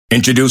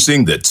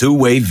Introducing the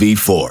two-way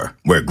V4,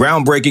 where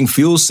groundbreaking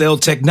fuel cell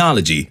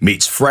technology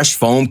meets fresh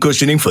foam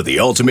cushioning for the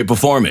ultimate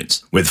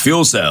performance. With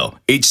fuel cell,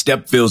 each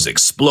step feels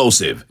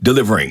explosive,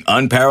 delivering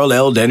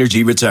unparalleled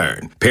energy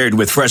return. Paired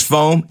with fresh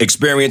foam,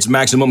 experience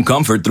maximum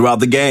comfort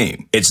throughout the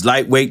game. Its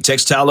lightweight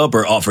textile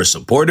upper offers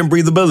support and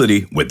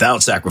breathability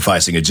without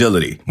sacrificing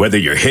agility. Whether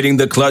you're hitting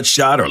the clutch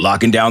shot or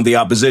locking down the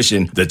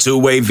opposition, the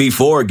two-way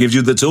V4 gives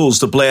you the tools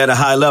to play at a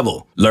high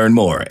level. Learn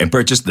more and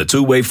purchase the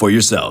two-way for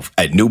yourself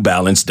at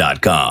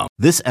newbalance.com.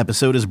 This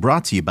episode is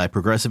brought to you by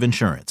Progressive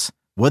Insurance.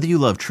 Whether you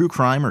love true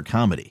crime or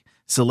comedy,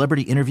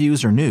 celebrity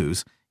interviews or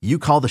news, you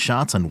call the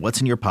shots on what's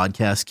in your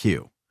podcast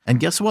queue. And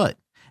guess what?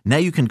 Now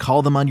you can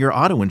call them on your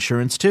auto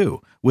insurance too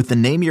with the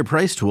Name Your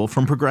Price tool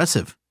from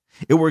Progressive.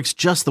 It works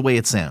just the way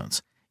it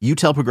sounds. You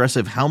tell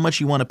Progressive how much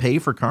you want to pay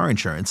for car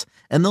insurance,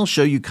 and they'll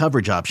show you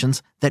coverage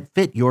options that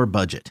fit your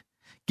budget.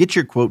 Get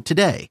your quote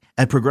today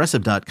at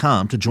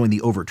Progressive.com to join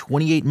the over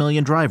 28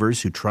 million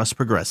drivers who trust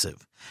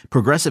Progressive.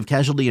 Progressive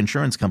Casualty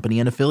Insurance Company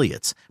and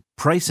Affiliates.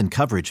 Price and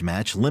coverage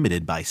match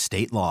limited by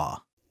state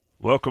law.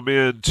 Welcome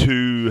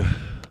into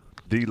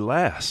the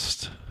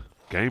last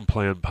Game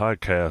Plan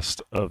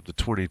podcast of the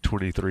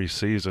 2023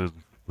 season.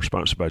 We're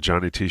sponsored by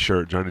Johnny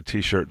T-Shirt,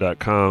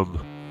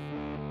 JohnnyT-Shirt.com.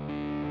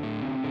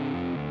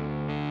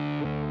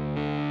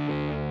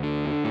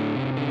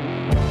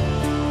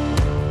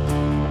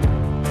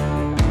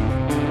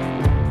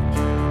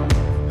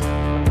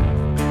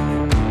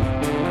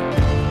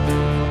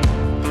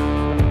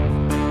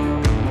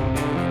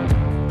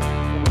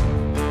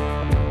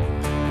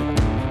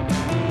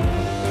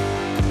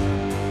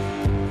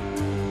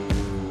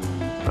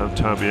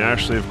 Tommy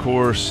Ashley, of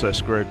course.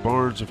 That's Greg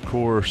Barnes, of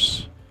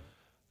course.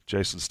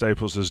 Jason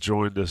Staples has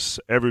joined us.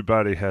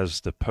 Everybody has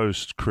the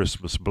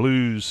post-Christmas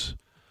blues,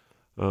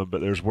 but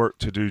there's work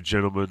to do,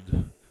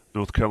 gentlemen.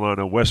 North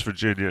Carolina, West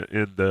Virginia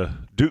in the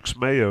Duke's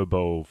Mayo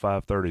Bowl,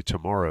 5:30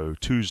 tomorrow,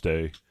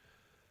 Tuesday.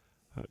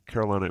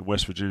 Carolina and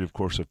West Virginia, of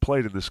course, have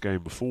played in this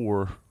game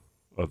before,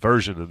 a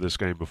version of this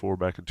game before,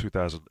 back in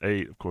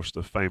 2008. Of course,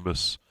 the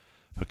famous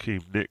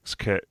Hakeem Nicks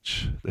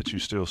catch that you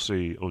still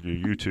see on your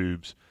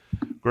YouTubes.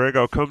 Greg,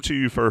 I'll come to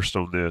you first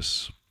on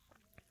this.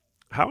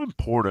 How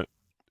important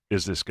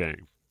is this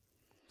game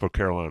for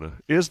Carolina?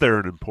 Is there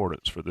an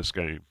importance for this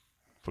game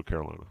for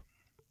Carolina?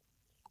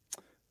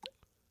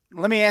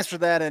 Let me answer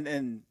that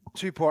in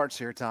two parts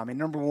here, Tommy.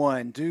 Number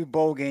one, do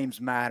bowl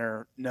games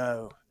matter?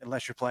 No,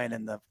 unless you're playing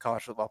in the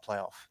college football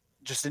playoff.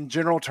 Just in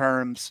general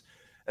terms,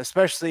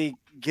 especially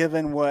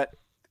given what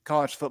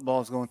college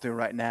football is going through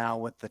right now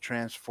with the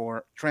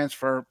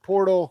transfer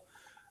portal,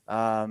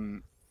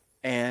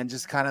 and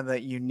just kind of the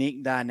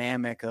unique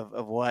dynamic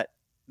of what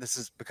this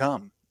has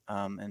become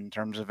in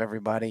terms of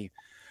everybody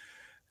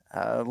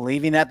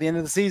leaving at the end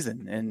of the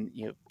season.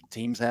 And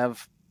teams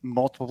have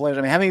multiple players.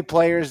 I mean, how many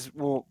players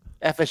will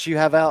FSU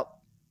have out,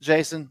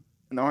 Jason,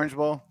 in the Orange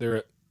Bowl?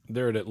 They're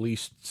at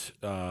least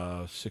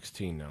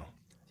 16 now.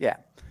 Yeah.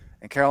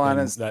 And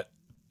Carolina's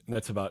 –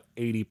 that's about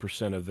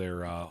 80% of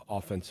their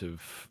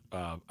offensive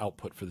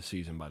output for the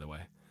season, by the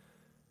way.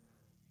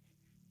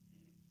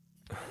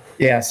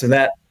 Yeah, so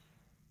that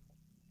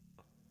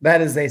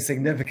is a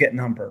significant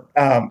number.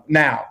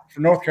 Now,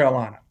 for North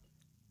Carolina,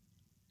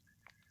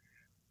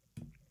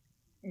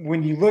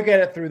 when you look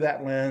at it through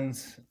that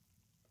lens,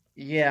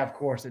 yeah, of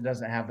course, it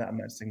doesn't have that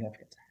much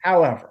significance.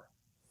 However,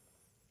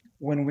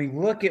 when we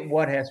look at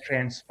what has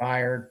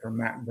transpired for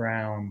Matt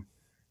Brown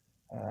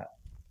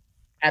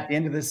at the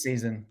end of this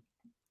season,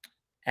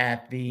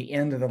 at the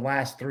end of the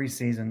last three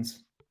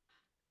seasons,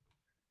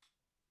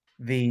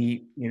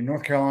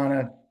 North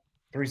Carolina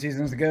 3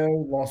 seasons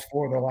ago lost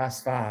 4 of their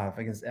last 5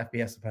 against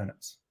FBS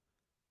opponents.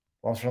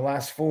 Lost their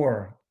last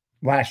 4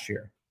 last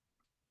year.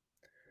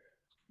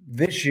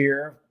 This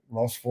year,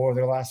 lost 4 of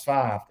their last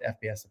 5 to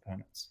FBS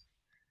opponents.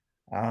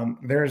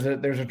 There's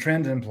a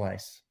trend in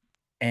place,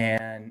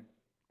 and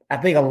I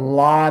think a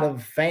lot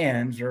of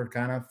fans are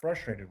kind of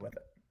frustrated with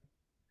it.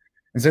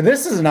 And so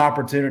this is an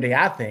opportunity,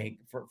 I think,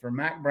 for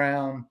Mac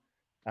Brown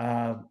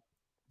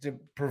to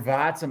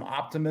provide some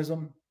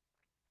optimism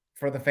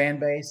for the fan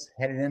base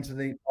heading into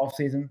the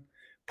offseason.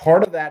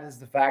 Part of that is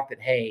the fact that,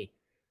 hey,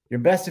 your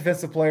best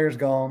defensive player is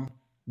gone.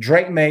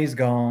 Drake May's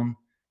gone.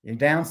 You're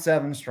down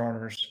 7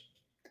 starters.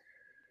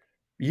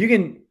 You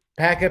can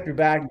pack up your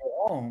bag and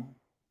go home,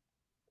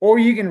 or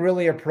you can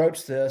really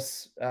approach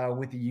this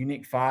with a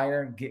unique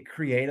fire, get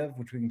creative,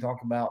 which we can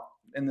talk about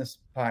in this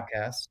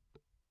podcast,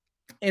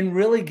 and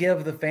really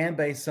give the fan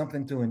base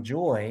something to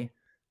enjoy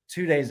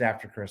 2 days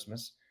after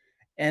Christmas,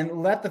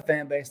 and let the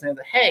fan base know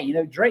that, hey,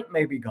 Drake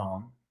may be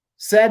gone,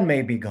 Said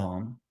may be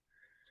gone,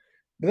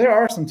 but there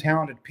are some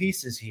talented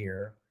pieces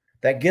here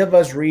that give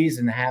us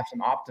reason to have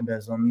some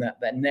optimism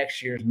that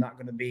next year is not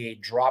going to be a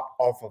drop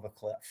off of a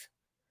cliff.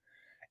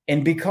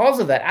 And because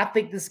of that, I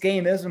think this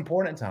game is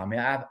important, Tommy.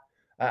 I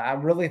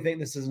really think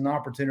this is an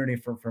opportunity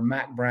for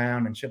Mac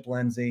Brown and Chip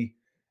Lindsey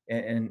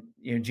and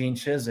Gene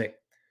Chizik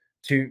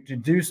to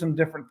do some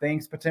different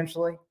things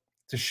potentially,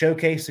 to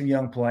showcase some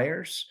young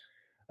players,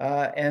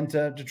 and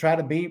to try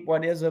to beat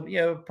what is a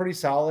pretty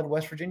solid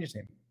West Virginia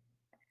team.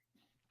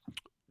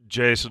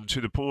 Jason, to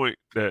the point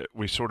that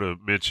we sort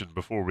of mentioned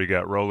before we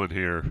got rolling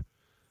here,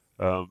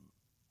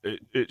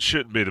 it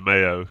shouldn't be the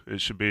Mayo.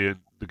 It should be in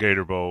the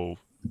Gator Bowl.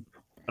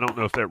 I don't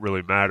know if that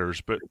really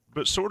matters, but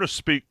sort of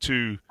speak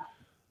to,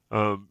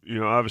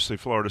 obviously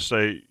Florida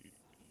State,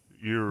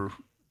 your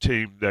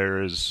team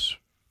there is.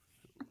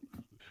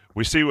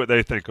 We see what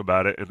they think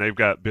about it, and they've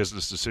got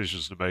business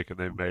decisions to make, and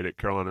they've made it.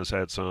 Carolina's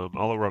had some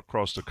all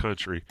across the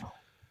country.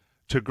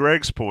 To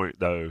Greg's point,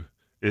 though,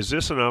 is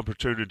this an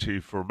opportunity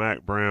for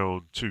Mac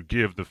Brown to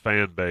give the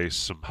fan base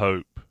some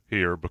hope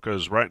here?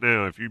 Because right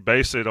now, if you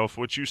base it off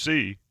what you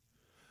see,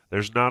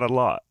 there's not a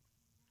lot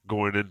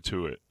going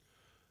into it.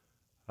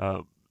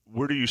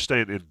 Where do you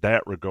stand in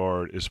that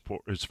regard as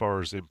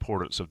far as the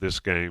importance of this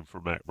game for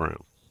Mac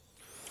Brown?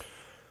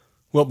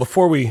 Well,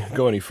 before we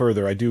go any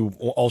further, I do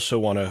also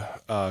want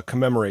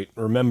to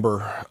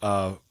remember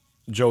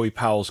Joey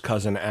Powell's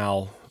cousin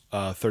Al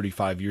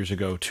 35 years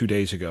ago, 2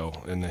 days ago,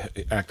 and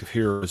the act of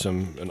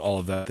heroism and all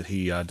of that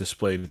he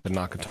displayed at the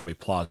Nakatomi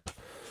Plaza.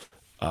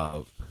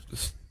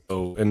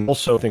 And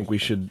also I think we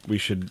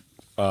should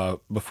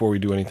before we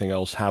do anything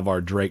else, have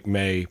our Drake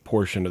May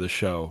portion of the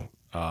show.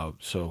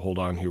 So hold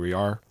on, here we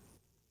are.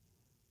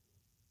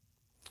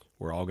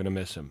 We're all going to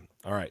miss him.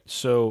 All right,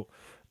 so...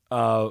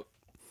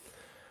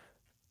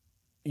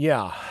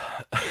 Yeah,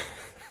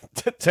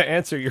 to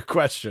answer your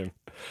question,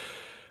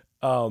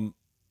 the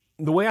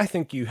way I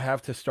think you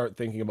have to start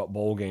thinking about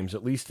bowl games,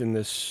 at least in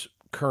this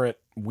current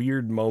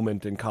weird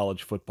moment in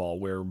college football,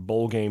 where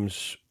bowl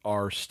games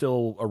are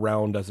still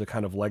around as a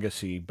kind of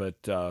legacy,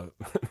 but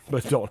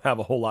don't have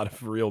a whole lot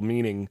of real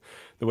meaning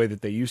the way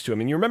that they used to. I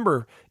mean, you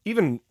remember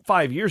even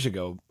 5 years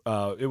ago,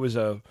 it was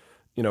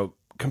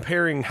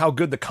comparing how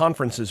good the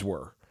conferences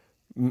were,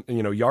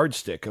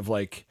 yardstick of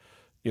like.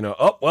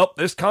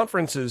 This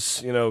conference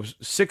is,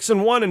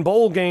 6-1 in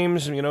bowl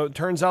games. It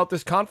turns out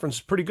this conference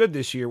is pretty good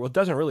this year. Well, it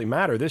doesn't really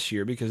matter this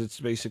year because it's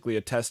basically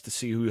a test to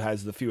see who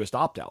has the fewest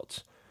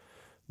opt-outs.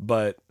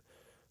 But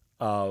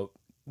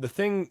the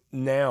thing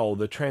now,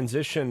 the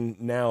transition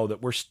now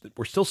that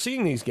we're still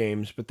seeing these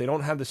games, but they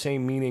don't have the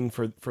same meaning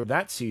for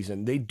that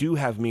season. They do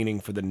have meaning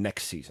for the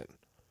next season.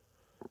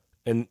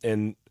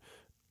 And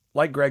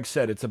like Greg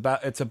said, it's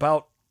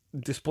about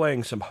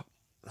displaying some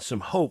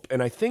hope.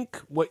 And I think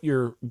what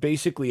you're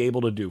basically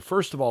able to do,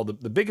 first of all,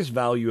 the biggest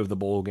value of the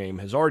bowl game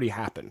has already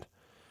happened,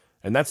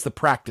 and that's the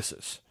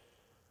practices.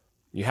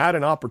 You had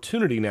an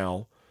opportunity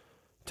now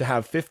to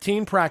have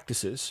 15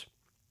 practices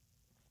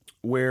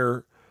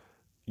where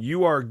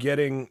you are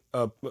getting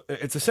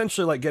it's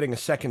essentially like getting a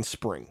second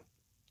spring,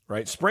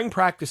 right? Spring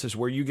practice is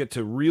where you get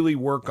to really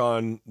work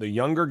on the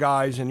younger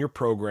guys in your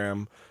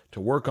program,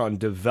 to work on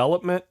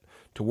development,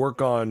 to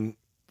work on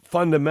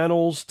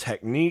fundamentals,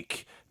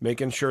 technique,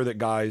 making sure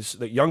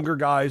that younger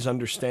guys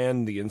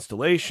understand the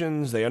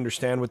installations, they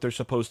understand what they're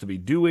supposed to be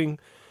doing.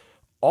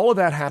 All of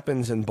that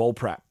happens in bowl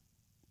prep.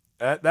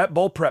 That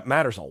bowl prep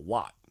matters a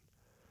lot.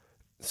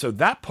 So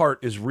that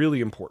part is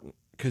really important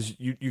because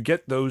you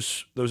get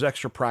those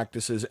extra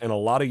practices, and a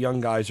lot of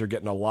young guys are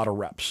getting a lot of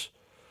reps.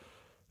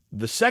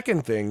 The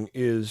second thing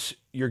is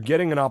you're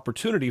getting an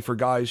opportunity for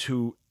guys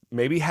who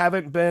maybe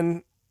haven't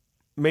been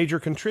major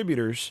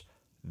contributors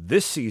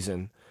this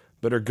season,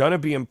 but are going to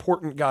be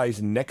important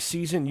guys next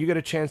season. You get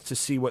a chance to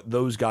see what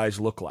those guys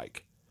look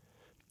like.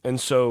 And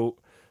so,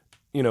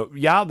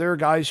 there are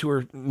guys who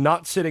are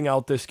not sitting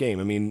out this game.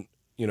 I mean,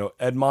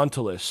 Ed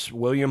Montelis,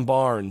 William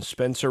Barnes,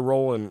 Spencer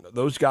Rowland,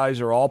 those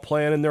guys are all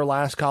playing in their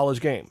last college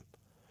game.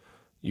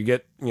 You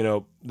get,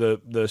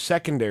 the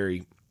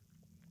secondary,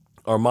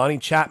 Armani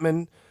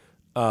Chapman.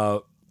 I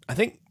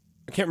can't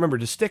remember,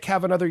 does Stick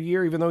have another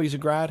year even though he's a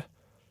grad?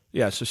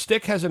 Yeah, so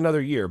Stick has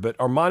another year, but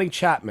Armani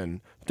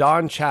Chapman,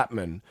 Don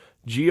Chapman,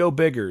 Geo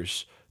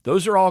Biggers,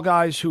 those are all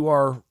guys who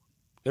are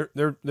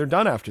they're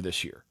done after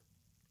this year,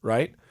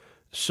 right?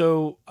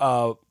 So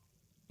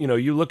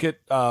you look at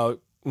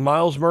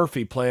Miles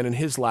Murphy playing in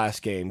his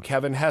last game.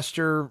 Kevin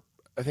Hester,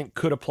 I think,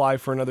 could apply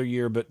for another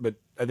year, but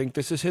I think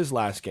this is his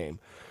last game.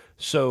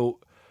 So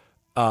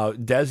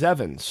Des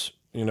Evans,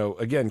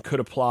 again, could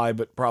apply,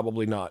 but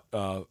probably not.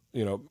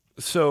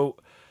 So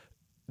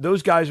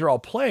those guys are all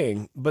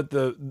playing, but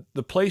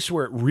the place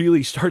where it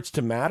really starts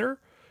to matter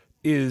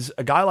is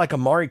a guy like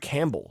Amari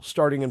Campbell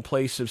starting in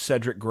place of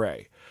Cedric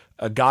Gray,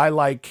 a guy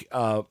like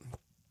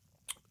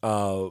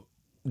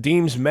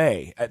Deems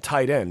May at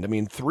tight end. I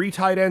mean, 3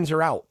 tight ends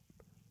are out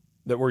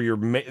that were your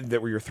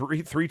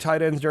three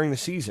tight ends during the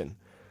season.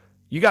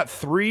 You got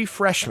 3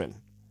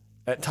 freshmen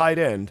at tight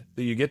end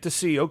that you get to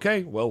see.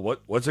 Okay, well,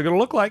 what's it going to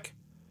look like?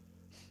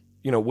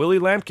 Willie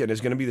Lampkin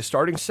is going to be the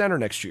starting center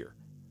next year.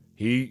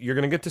 You're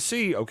going to get to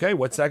see. Okay,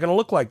 what's that going to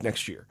look like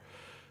next year?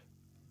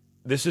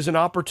 This is an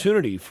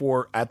opportunity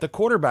for, at the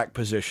quarterback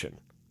position,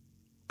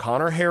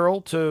 Connor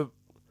Harrell to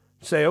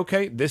say,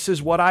 okay, this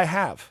is what I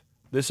have.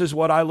 This is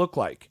what I look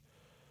like.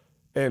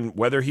 And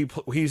whether he's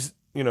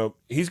going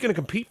to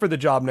compete for the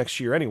job next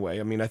year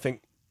anyway. I mean, I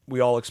think we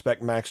all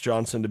expect Max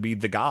Johnson to be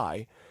the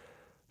guy.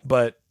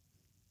 But,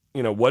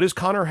 what does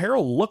Connor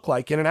Harrell look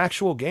like in an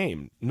actual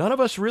game? None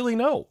of us really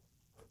know.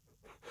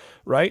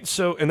 right?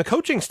 So, and the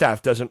coaching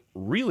staff doesn't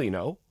really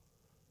know.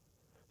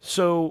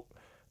 So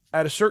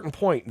at a certain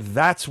point,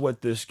 that's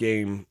what this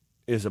game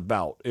is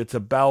about. It's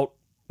about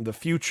the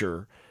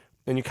future.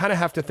 And you kind of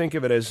have to think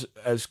of it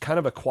as kind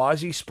of a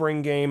quasi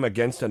spring game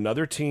against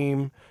another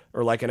team,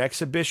 or like an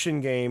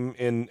exhibition game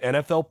in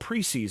NFL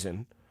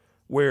preseason,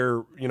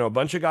 where, you know, a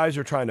bunch of guys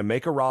are trying to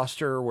make a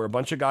roster, where a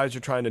bunch of guys are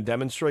trying to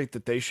demonstrate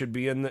that they should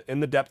be in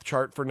the depth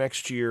chart for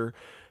next year.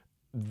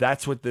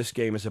 That's what this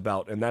game is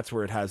about, and that's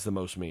where it has the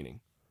most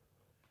meaning.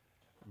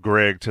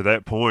 Greg, to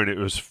that point, it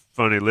was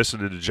funny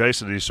listening to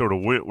Jason. He sort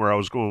of went where I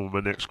was going with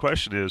my next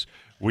question is,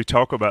 we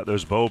talk about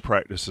those bowl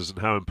practices and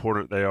how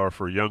important they are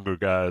for younger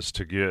guys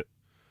to get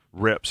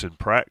reps in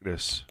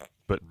practice,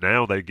 but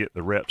now they get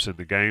the reps in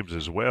the games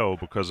as well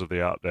because of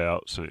the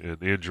opt-outs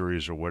and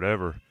injuries or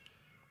whatever.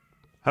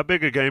 How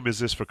big a game is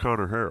this for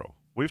Connor Harrell?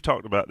 We've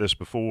talked about this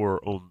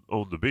before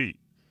on the beat.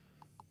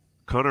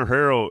 Connor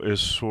Harrell is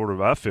sort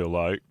of, I feel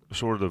like,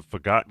 sort of the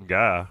forgotten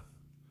guy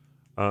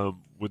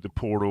with the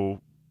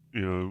portal,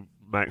 you know,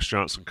 Max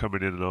Johnson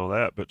coming in and all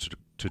that. But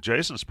to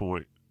Jason's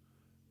point,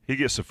 he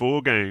gets a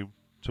full game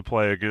to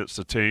play against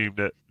a team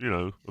that, you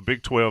know, a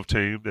Big 12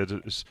 team that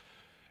is,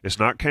 it's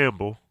not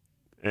Campbell,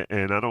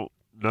 and I don't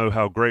know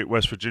how great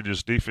West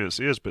Virginia's defense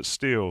is, but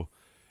still,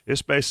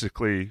 it's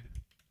basically,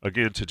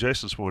 again, to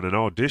Jason's point, an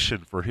audition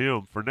for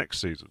him for next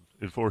season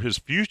and for his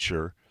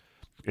future,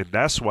 and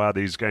that's why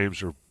these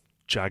games are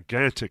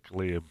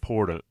gigantically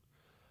important.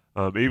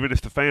 Even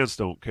if the fans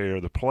don't care,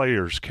 the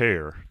players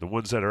care. The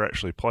ones that are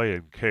actually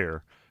playing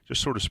care.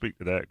 Just sort of speak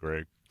to that,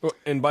 Greg. Well,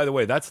 and by the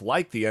way, that's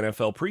like the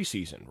NFL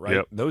preseason, right?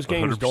 Yep, those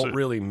games 100%. don't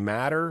really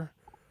matter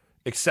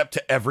except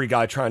to every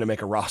guy trying to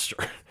make a roster,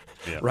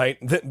 Yep. right?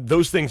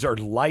 Those things are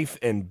life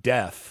and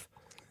death.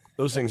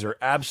 Those things are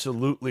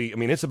absolutely, I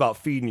mean, it's about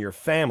feeding your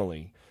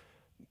family.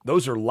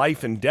 Those are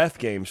life and death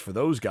games for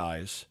those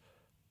guys,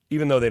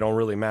 even though they don't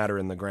really matter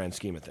in the grand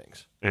scheme of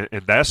things.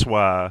 And that's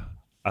why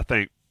I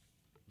think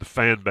the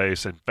fan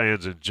base and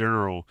fans in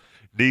general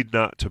need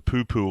not to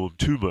poo-poo them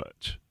too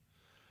much.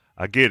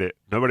 I get it.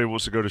 Nobody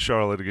wants to go to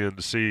Charlotte again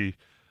to see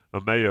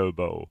a Mayo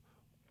Bowl.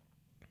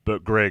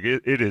 But, Greg,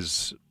 it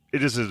is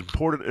as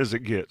important as it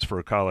gets for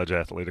a college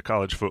athlete, a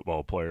college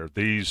football player,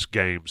 these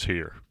games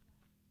here.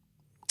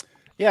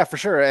 Yeah, for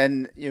sure.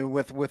 And you know,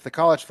 with the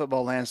college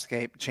football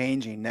landscape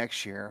changing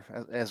next year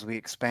as we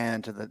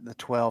expand to the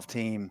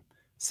 12-team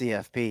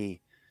CFP,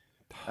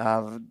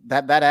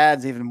 that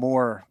adds even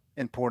more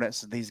importance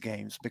to these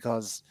games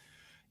because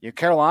you know,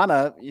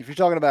 Carolina, if you're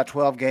talking about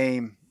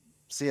 12-game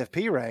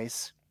CFP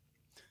race,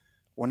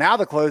 well, now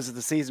the close of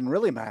the season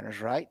really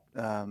matters, right?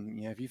 You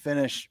know, if you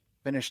finish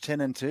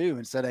 10-2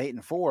 instead of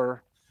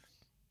 8-4,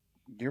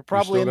 you're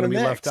probably you're still going to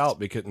be left out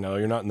because no,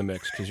 you're not in the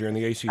mix because you're in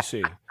the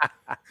ACC.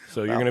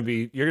 So you're going to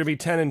be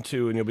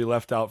 10-2 and you'll be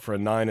left out for a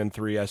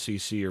 9-3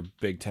 SEC or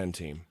Big Ten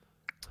team.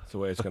 That's the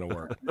way it's going to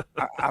work.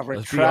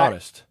 Let's be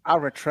honest. I'll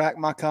retract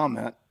my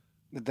comment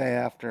the day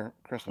after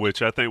Christmas,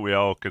 which I think we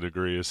all can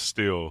agree is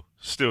still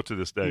to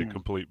this day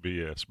complete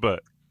BS.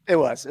 But it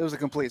was a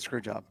complete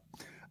screw job.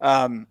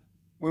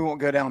 We won't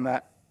go down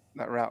that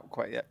route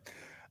quite yet.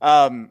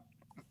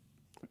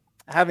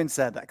 Having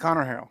said that,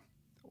 Connor Harrell,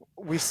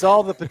 we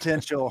saw the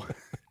potential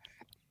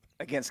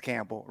against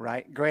Campbell,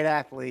 right? Great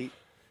athlete,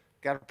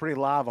 got a pretty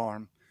live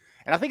arm.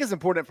 And I think it's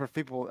important for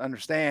people to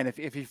understand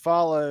if you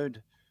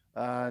followed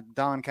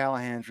Don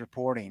Callahan's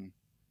reporting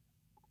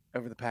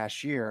over the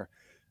past year,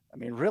 I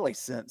mean, really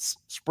since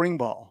spring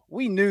ball,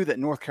 we knew that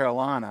North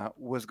Carolina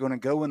was going to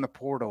go in the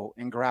portal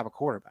and grab a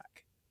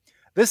quarterback.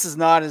 This is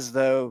not as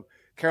though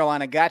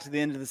Carolina got to the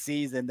end of the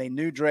season, they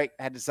knew Drake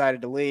had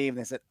decided to leave, and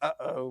they said,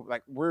 uh-oh,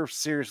 like we're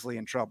seriously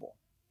in trouble.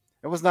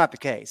 It was not the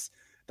case.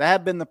 That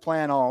had been the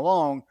plan all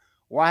along.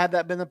 Why had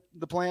that been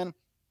the plan?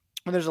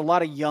 Well, there's a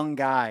lot of young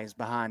guys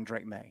behind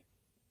Drake May,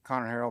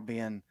 Connor Harrell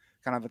being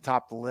kind of the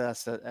top of the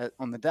list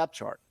on the depth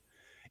chart.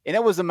 And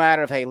it was a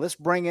matter of, hey, let's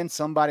bring in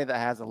somebody that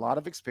has a lot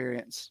of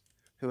experience,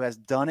 who has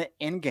done it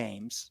in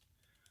games,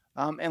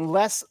 and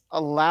let's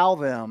allow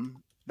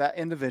that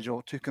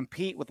individual to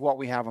compete with what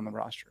we have on the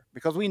roster.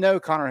 Because we know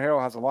Connor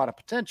Harrell has a lot of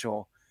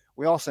potential.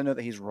 We also know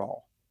that he's raw.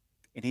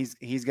 And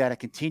he's got to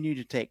continue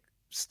to take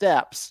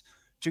steps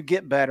to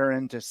get better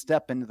and to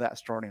step into that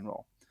starting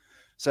role.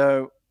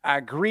 So I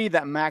agree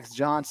that Max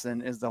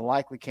Johnson is the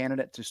likely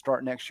candidate to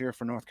start next year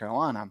for North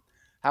Carolina.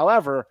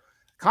 However,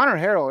 Connor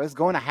Harrell is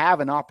going to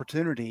have an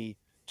opportunity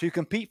to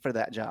compete for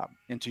that job.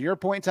 And to your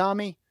point,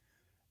 Tommy,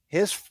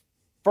 his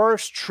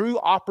first true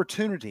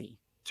opportunity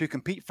to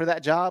compete for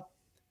that job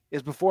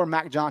is before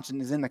Mac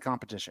Johnson is in the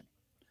competition.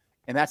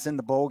 And that's in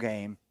the bowl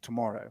game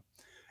tomorrow.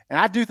 And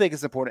I do think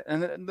it's important.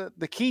 And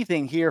the key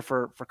thing here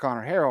for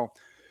Connor Harrell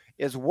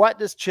is, what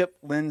does Chip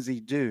Lindsey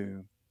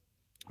do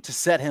to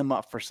set him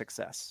up for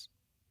success?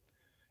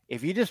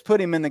 If you just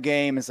put him in the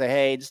game and say,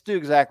 hey, just do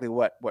exactly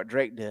what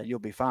Drake did, you'll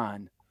be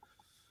fine.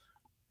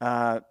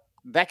 That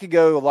could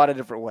go a lot of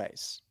different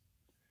ways.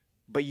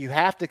 But you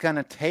have to kind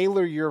of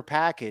tailor your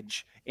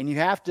package, and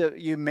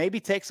you maybe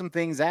take some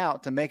things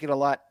out to make it a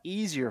lot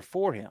easier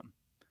for him,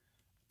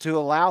 to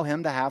allow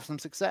him to have some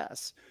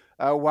success.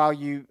 while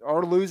you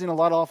are losing a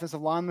lot of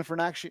offensive linemen for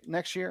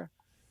next year,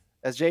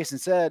 as Jason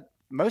said,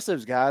 most of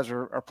those guys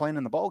are playing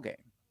in the bowl game.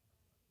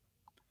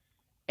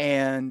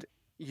 And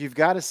you've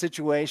got a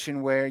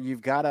situation where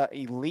you've got an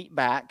elite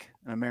back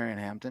in Marion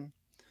Hampton.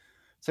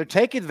 So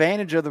take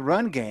advantage of the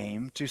run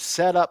game to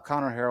set up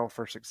Connor Harrell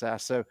for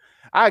success. So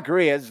I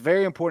agree. It's a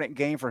very important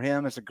game for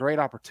him. It's a great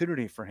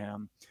opportunity for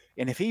him.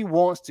 And if he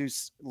wants to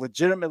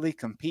legitimately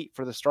compete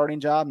for the starting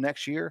job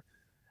next year,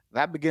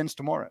 that begins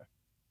tomorrow.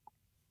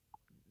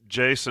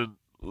 Jason,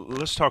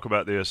 let's talk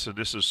about this. And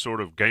this is sort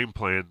of game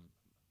plan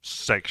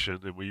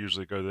section, and we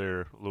usually go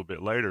there a little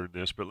bit later in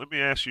this. But let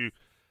me ask you,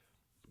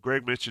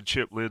 Greg mentioned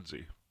Chip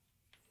Lindsey.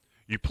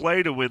 You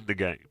play to win the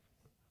game,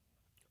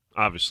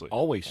 obviously.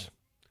 Always.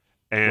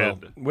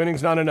 And well,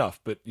 winning's not enough,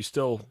 but you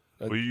still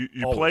well, you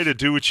play to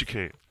do what you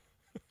can.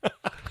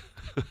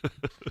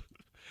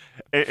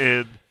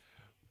 and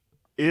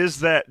is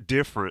that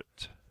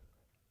different?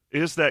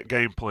 Is that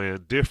game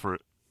plan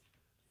different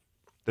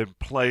than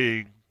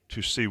playing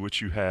to see what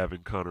you have in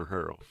Connor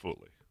Harrell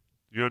fully?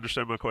 You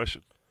understand my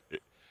question?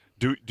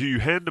 Do you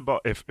hand the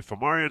ball if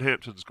Amarian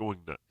Hampton's going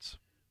nuts?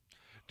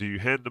 Do you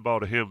hand the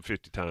ball to him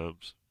 50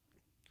 times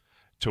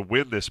to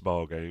win this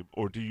ball game,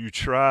 or do you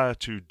try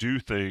to do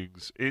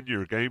things in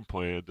your game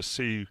plan to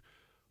see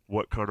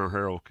what Connor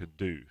Harrell can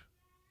do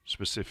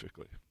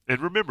specifically?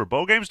 And remember,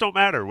 bowl games don't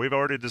matter. We've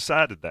already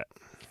decided that,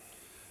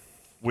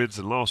 wins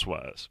and loss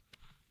wise.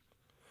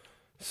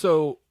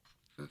 So,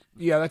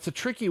 yeah, that's a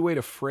tricky way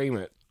to frame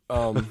it.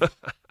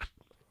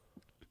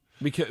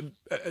 Because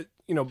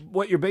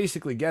what you're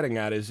basically getting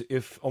at is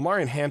if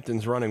Omarion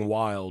Hampton's running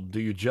wild, do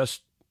you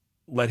just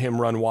let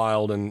him run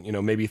wild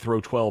and maybe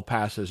throw 12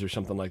 passes or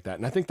something like that?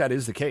 And I think that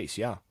is the case.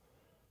 Yeah,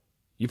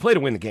 you play to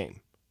win the game.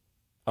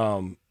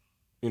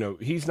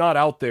 He's not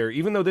out there,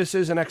 even though this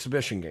is an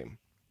exhibition game.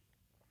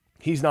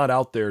 He's not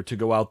out there to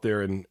go out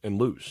there and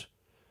lose.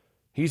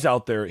 He's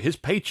out there. His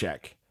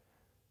paycheck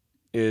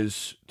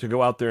is to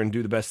go out there and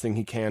do the best thing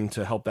he can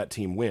to help that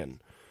team win.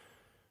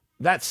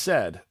 That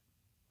said,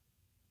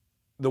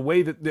 the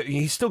way that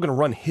he's still going to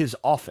run his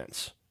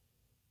offense,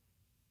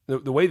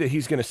 the way that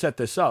he's going to set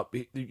this up,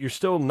 you're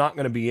still not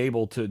going to be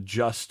able to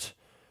just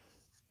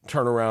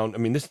turn around. I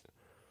mean, this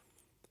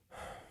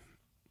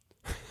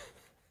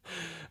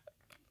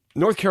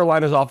North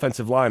Carolina's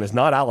offensive line is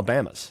not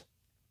Alabama's,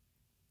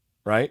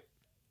 right?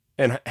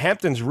 And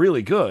Hampton's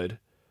really good,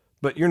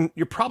 but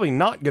you're probably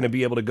not going to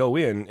be able to go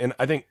in. And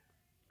I think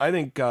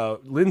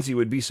Lindsey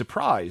would be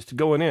surprised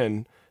going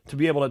in to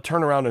be able to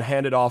turn around and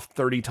hand it off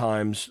 30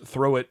 times,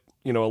 throw it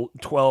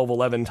 12,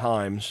 11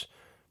 times,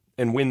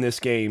 and win this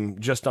game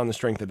just on the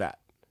strength of that.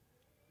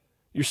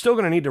 You're still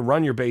going to need to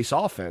run your base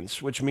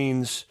offense, which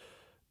means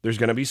there's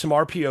going to be some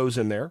RPOs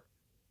in there.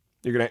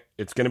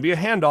 It's going to be a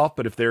handoff,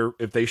 but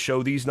if they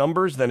show these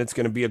numbers, then it's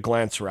going to be a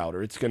glance route,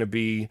 or it's going to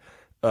be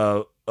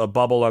a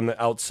bubble on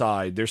the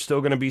outside. There's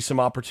still going to be some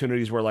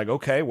opportunities where, like,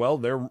 okay, well,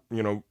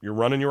 you're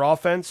running your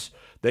offense.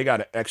 They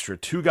got an extra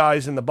 2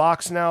 guys in the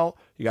box now.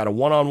 You got a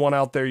one-on-one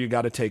out there you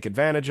got to take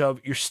advantage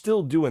of. You're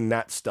still doing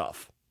that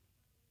stuff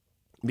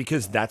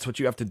because that's what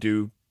you have to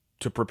do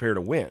to prepare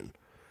to win.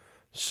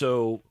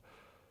 So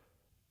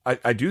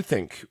I do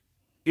think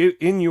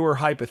in your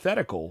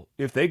hypothetical,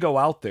 if they go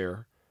out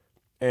there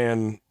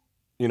and,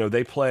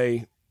 they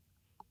play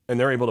and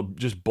they're able to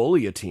just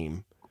bully a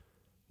team,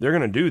 they're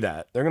going to do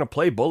that. They're going to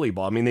play bully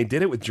ball. I mean, they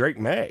did it with Drake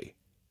May,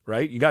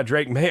 right? You got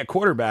Drake May at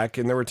quarterback,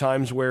 and there were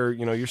times where,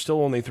 you're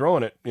still only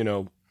throwing it,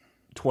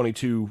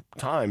 22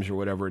 times or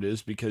whatever it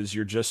is because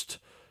you're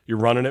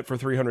running it for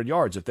 300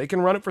 yards. If they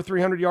can run it for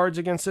 300 yards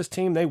against this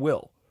team, they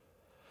will.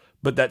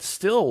 But that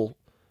still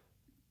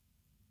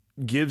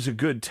gives a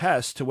good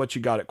test to what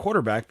you got at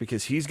quarterback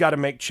because he's got to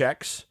make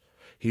checks.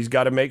 He's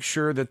got to make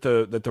sure that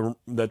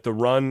the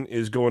run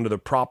is going to the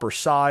proper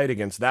side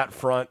against that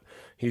front.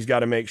 He's got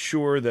to make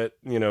sure that,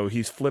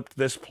 he's flipped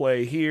this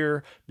play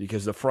here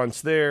because the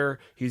front's there.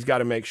 He's got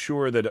to make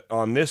sure that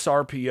on this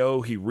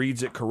RPO, he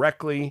reads it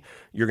correctly.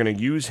 You're going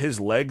to use his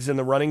legs in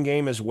the running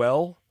game as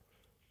well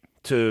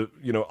to,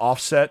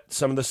 offset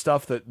some of the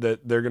stuff that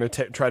they're going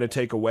to try to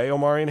take away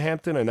Omarion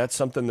Hampton. And that's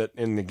something that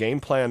in the game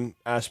plan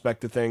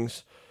aspect of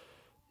things,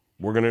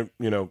 we're going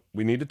to,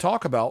 we need to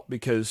talk about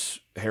because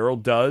Harrell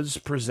does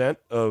present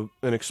an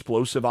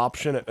explosive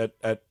option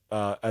at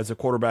as a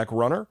quarterback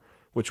runner,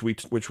 which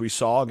we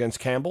saw against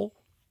Campbell.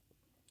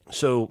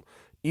 So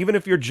even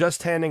if you're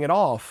just handing it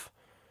off,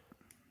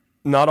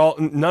 none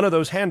of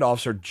those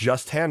handoffs are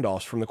just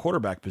handoffs from the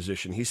quarterback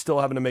position. He's still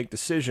having to make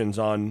decisions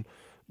on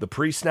the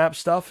pre-snap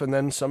stuff, and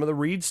then some of the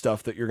read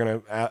stuff that you're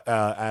going to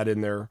add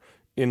in there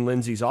in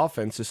Lindsey's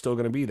offense is still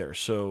going to be there.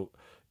 So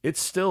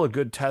it's still a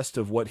good test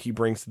of what he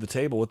brings to the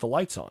table with the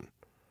lights on.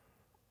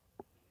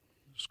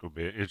 It's going to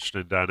be an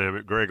interesting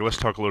dynamic. Greg, let's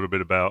talk a little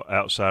bit about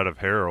outside of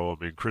Harrell.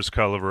 I mean, Chris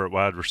Culliver at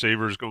wide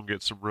receiver is going to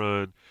get some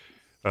run.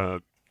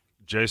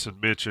 Jason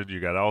mentioned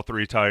you got all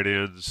 3 tight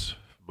ends.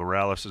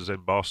 Morales is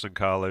in Boston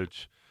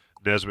College.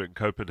 Nesbitt and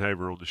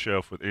Copenhagen on the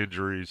shelf with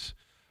injuries.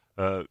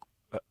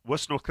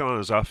 What's North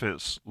Carolina's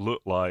offense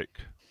look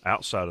like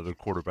outside of the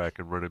quarterback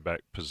and running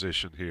back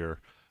position here.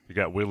 You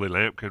got Willie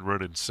Lampkin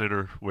running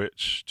center,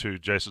 which, to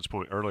Jason's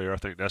point earlier, I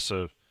think that's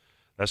going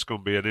to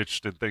be an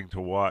interesting thing to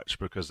watch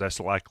because that's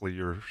likely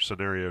your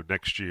scenario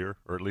next year,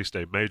 or at least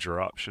a major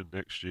option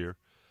next year.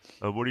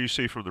 What do you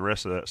see from the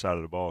rest of that side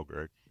of the ball,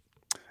 Greg?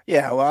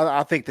 Yeah, well,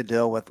 I think the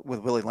deal with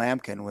Willie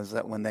Lampkin was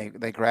that when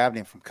they grabbed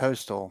him from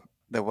Coastal,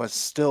 there was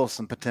still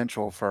some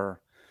potential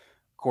for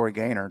Corey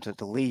Gaynor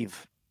to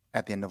leave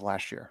at the end of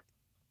last year.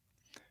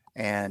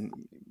 And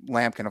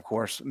Lampkin, of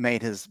course,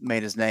 made his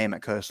name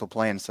at Coastal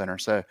playing center.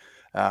 So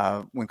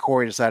when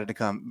Corey decided to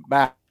come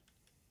back,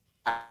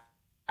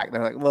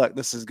 they're like, "Look,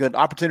 this is a good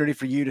opportunity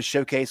for you to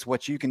showcase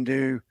what you can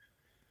do,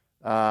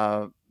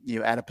 at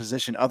a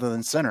position other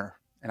than center."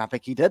 And I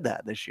think he did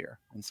that this year.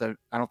 And so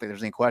I don't think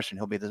there's any question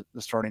he'll be the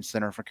starting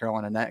center for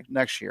Carolina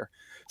next year,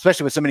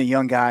 especially with so many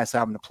young guys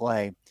having to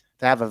play.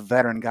 To have a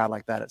veteran guy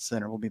like that at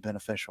center will be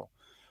beneficial.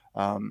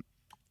 And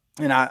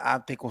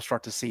I think we'll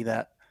start to see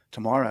that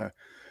tomorrow.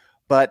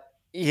 But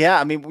yeah,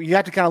 I mean, you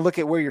have to kind of look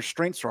at where your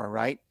strengths are,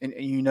 right? And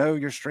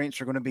your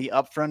strengths are going to be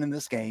up front in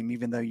this game,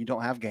 even though you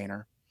don't have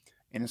Gaynor.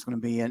 And it's going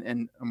to be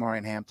in Amari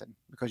and Hampton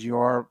because you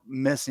are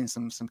missing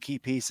some key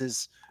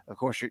pieces. Of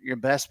course, your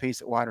best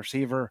piece at wide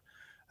receiver.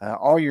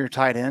 All your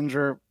tight ends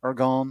are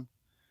gone.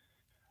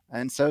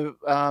 And so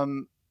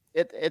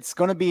it's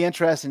going to be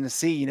interesting to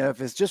see, if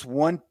it's just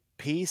one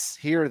piece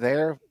here or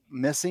there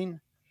missing,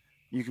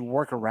 you can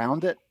work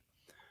around it.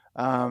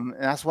 And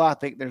that's why I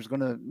think there's going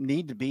to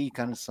need to be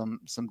kind of some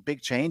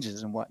big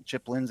changes in what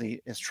Chip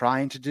Lindsey is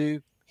trying to do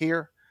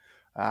here.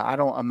 I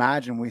don't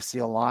imagine we see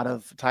a lot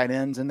of tight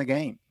ends in the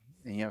game.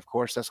 And, of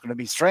course, that's going to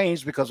be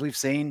strange because we've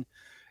seen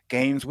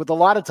games with a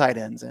lot of tight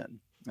ends in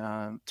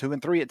 2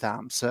 and 3 at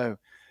times. So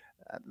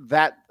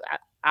that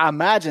I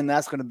imagine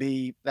that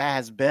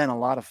has been a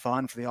lot of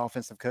fun for the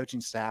offensive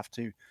coaching staff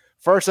to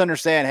first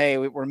understand, hey,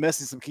 we're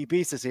missing some key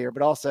pieces here,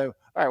 but also,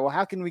 all right, well,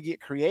 how can we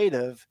get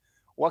creative?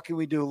 What can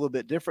we do a little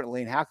bit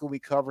differently? And how can we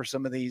cover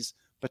some of these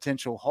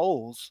potential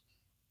holes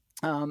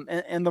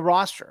in the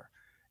roster?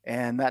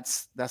 And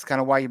that's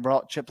kind of why you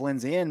brought Chip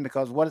Lindsey in,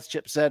 because what has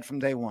Chip said from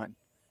day one?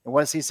 And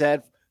what has he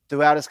said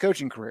throughout his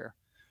coaching career?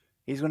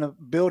 He's going to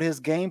build his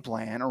game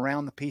plan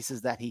around the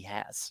pieces that he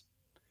has.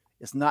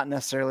 It's not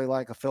necessarily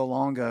like a Phil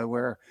Longo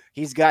where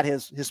he's got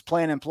his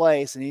plan in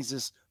place and he's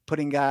just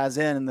putting guys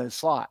in those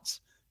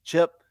slots.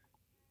 Chip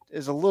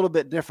is a little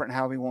bit different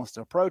how he wants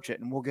to approach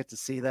it, and we'll get to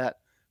see that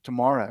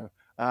tomorrow.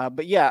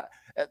 But yeah,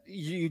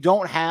 you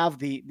don't have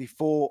the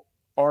full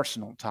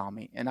arsenal,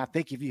 Tommy. And I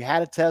think if you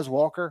had a Tez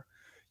Walker,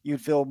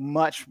 you'd feel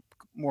much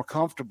more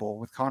comfortable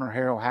with Connor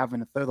Harrell having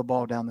to throw the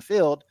ball down the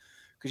field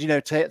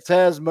because,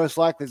 Tez most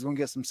likely is going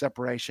to get some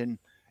separation.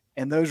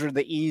 And those are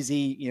the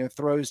easy,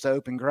 throws to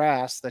open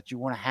grass that you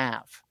want to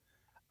have.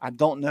 I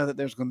don't know that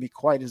there's going to be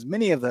quite as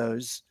many of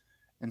those.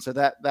 And so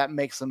that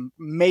makes them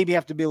maybe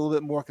have to be a little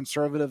bit more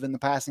conservative in the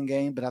passing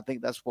game, but I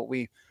think that's what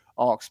we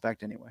all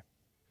expect anyway.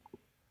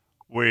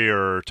 We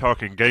are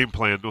talking game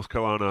plan, North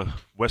Carolina,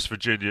 West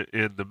Virginia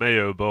in the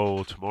Mayo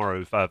Bowl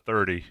tomorrow,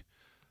 5:30.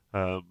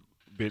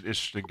 Be an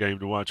interesting game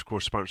to watch. Of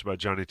course, sponsored by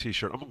Johnny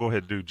T-Shirt. I'm going to go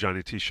ahead and do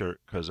Johnny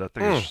T-Shirt because I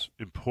think it's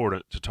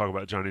important to talk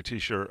about Johnny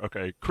T-Shirt.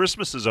 Okay,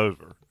 Christmas is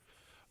over.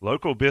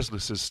 Local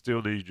businesses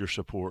still need your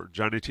support.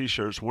 Johnny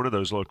T-Shirt's one of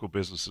those local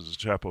businesses in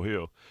Chapel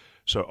Hill.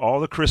 So all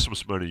the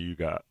Christmas money you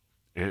got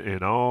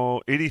and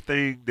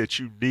anything that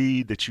you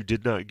need that you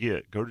did not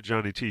get, go to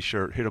Johnny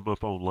T-Shirt, hit them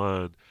up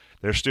online.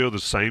 They're still the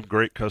same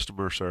great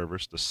customer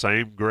service, the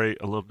same great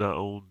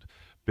alumni-owned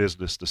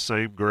business, the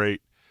same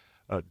great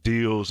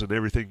deals and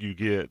everything you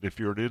get. And if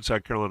you're an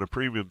Inside Carolina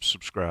Premium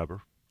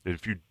subscriber, and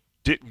if you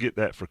didn't get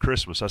that for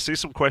Christmas, I see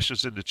some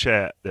questions in the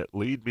chat that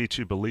lead me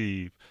to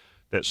believe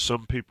that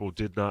some people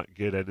did not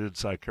get an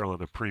Inside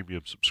Carolina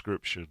Premium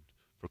subscription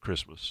for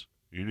Christmas.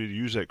 You need to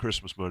use that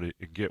Christmas money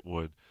and get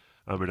one.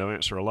 I'll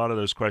answer a lot of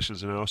those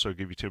questions, and I also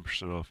give you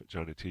 10% off at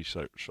Johnny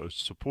T-Shirt. So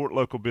support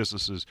local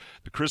businesses.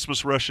 The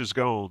Christmas rush is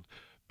gone.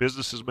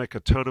 Businesses make a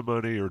ton of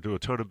money or do a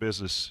ton of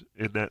business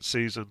in that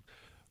season.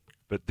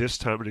 But this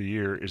time of the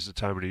year is the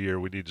time of the year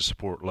we need to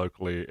support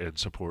locally and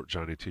support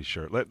Johnny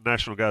T-Shirt. Let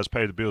national guys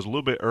pay the bills a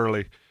little bit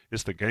early.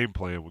 It's the game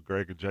plan with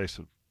Greg and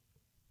Jason.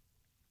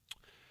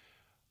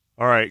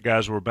 All right,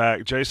 guys, we're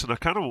back. Jason, I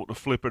kind of want to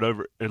flip it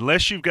over.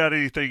 Unless you've got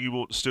anything you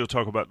want to still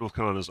talk about North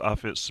Carolina's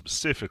offense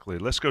specifically,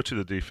 let's go to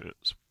the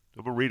defense.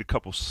 I'm going to read a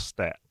couple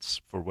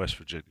stats for West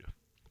Virginia.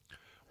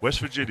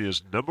 West Virginia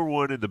is number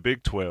 1 in the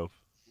Big 12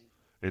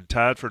 and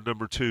tied for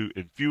number 2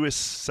 in fewest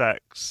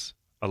sacks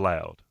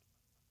allowed.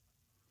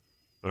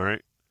 All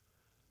right?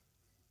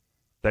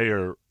 They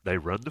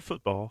run the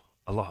football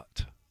a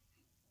lot.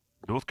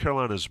 North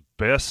Carolina's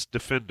best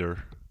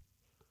defender,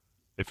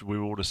 if we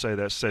want to say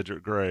that's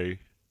Cedric Gray,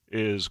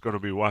 is going to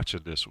be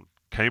watching this one.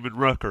 Kamen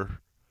Rucker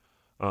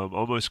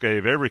almost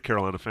gave every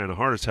Carolina fan a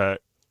heart attack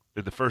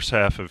in the first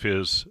half of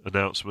his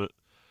announcement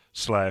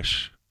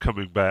 /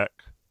 coming back.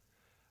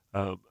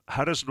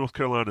 How does North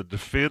Carolina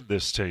defend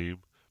this team?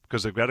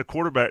 Because they've got a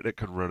quarterback that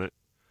can run it.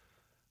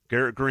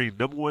 Garrett Green,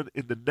 number 1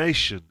 in the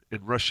nation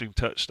in rushing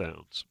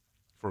touchdowns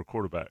for a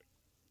quarterback.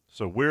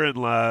 So wherein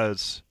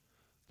lies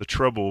the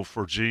trouble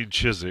for Gene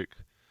Chizik,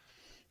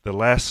 the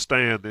last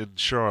stand in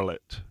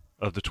Charlotte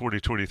of the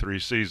 2023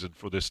 season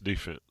for this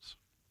defense?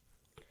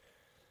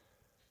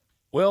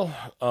 Well,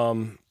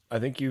 I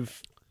think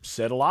you've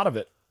said a lot of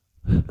it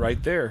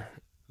right there.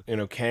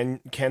 Can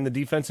the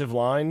defensive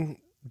line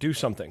do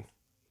something?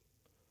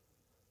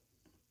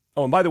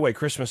 Oh, and by the way,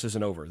 Christmas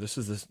isn't over. This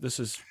is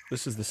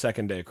the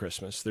second day of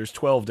Christmas. There's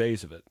 12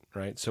 days of it,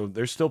 right? So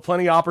there's still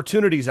plenty of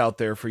opportunities out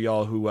there for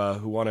y'all who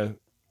want to,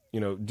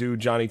 do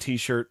Johnny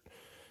T-shirt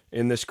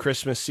in this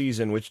Christmas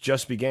season, which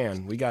just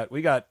began. We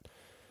got.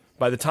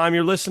 By the time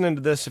you're listening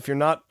to this, if you're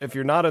not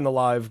in the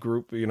live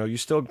group, you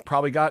still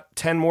probably got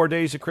 10 more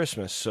days of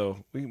Christmas.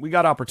 So we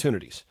got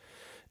opportunities.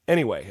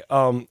 Anyway,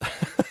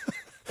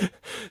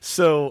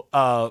 so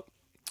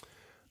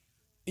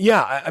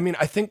yeah, I mean,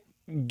 I think.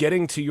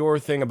 Getting to your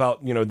thing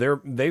about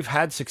they've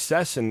had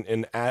success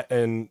in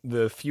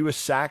the fewest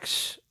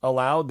sacks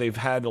allowed. They've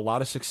had a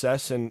lot of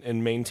success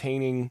in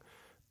maintaining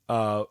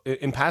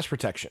in pass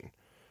protection,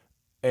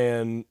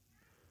 and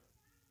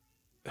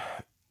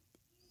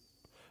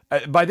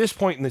by this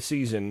point in the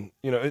season,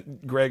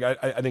 Greg,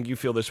 I think you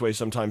feel this way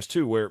sometimes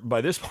too. Where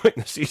by this point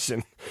in the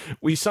season,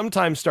 we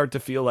sometimes start to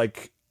feel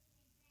like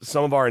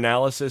some of our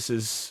analysis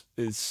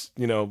is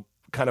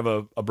kind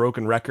of a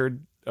broken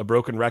record. A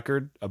broken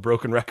record.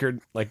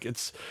 Like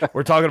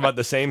we're talking about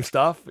the same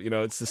stuff.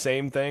 It's the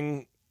same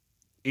thing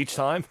each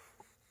time.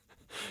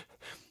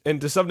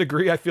 And to some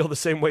degree, I feel the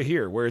same way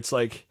here, where it's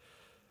like,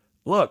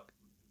 look,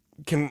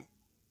 can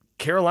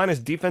Carolina's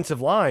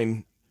defensive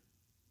line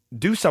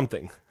do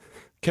something?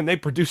 Can they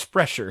produce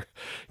pressure?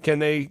 Can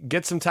they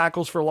get some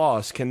tackles for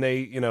loss? Can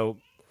they,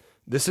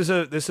 this is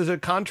a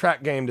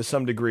contract game to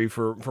some degree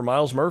for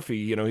Myles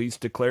Murphy. He's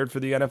declared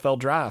for the NFL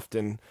draft,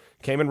 and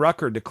Kamen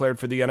Rucker declared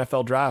for the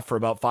NFL draft for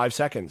about 5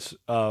 seconds.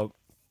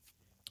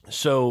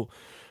 So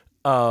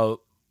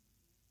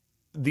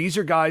these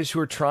are guys who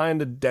are trying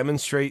to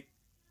demonstrate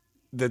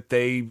that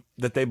they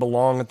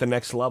belong at the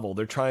next level.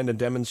 They're trying to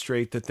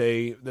demonstrate that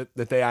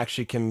they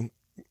actually can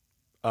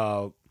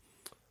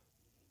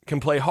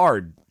play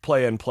hard,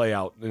 play in, play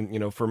out,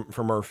 and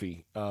for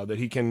Murphy, that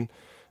he can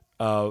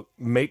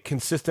make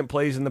consistent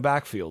plays in the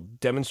backfield,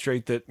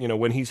 demonstrate that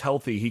when he's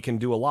healthy he can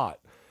do a lot.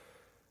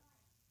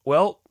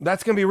 Well,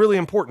 that's going to be really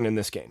important in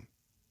this game.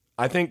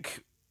 I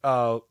think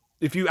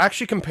if you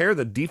actually compare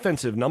the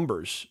defensive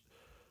numbers,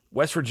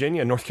 West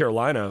Virginia and North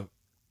Carolina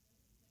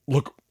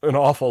look an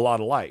awful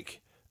lot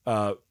alike.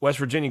 West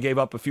Virginia gave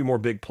up a few more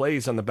big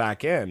plays on the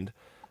back end,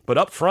 but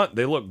up front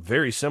they look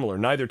very similar.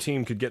 Neither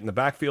team could get in the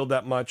backfield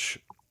that much.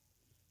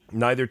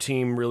 Neither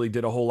team really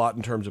did a whole lot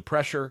in terms of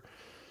pressure.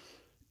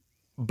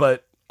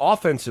 But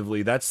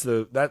offensively,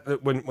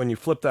 when you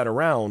flip that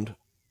around,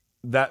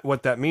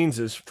 what that means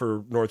is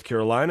for North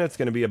Carolina, it's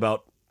going to be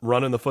about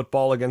running the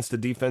football against a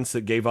defense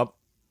that gave up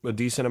a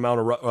decent amount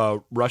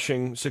of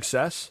rushing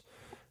success.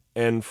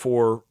 And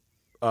for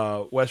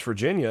West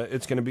Virginia,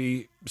 it's going to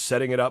be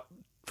setting it up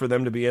for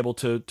them to be able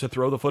to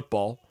throw the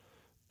football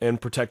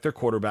and protect their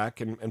quarterback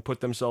and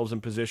put themselves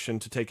in position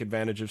to take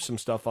advantage of some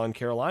stuff on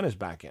Carolina's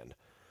back end.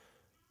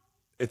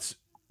 It's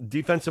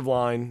defensive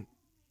line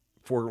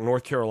for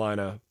North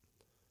Carolina,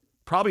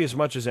 probably as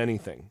much as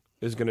anything,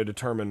 is going to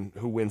determine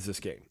who wins this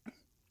game.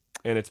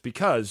 And it's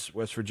because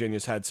West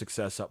Virginia's had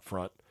success up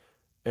front,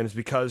 and it's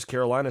because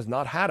Carolina's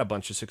not had a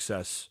bunch of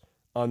success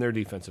on their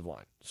defensive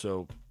line.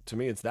 So to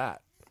me, it's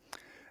that.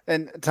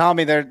 And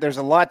Tommy, there's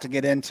a lot to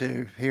get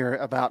into here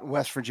about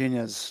West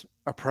Virginia's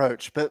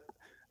approach, but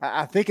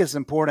I think it's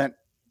important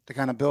to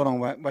kind of build on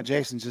what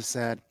Jason just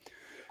said,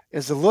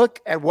 is to look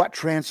at what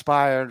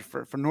transpired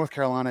for North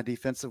Carolina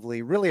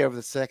defensively really over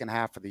the second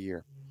half of the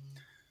year.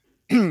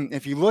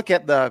 If you look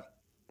at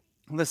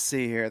let's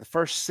see here, the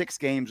first 6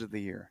 games of the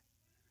year,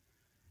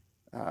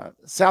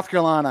 South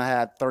Carolina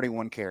had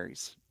 31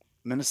 carries.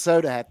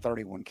 Minnesota had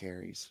 31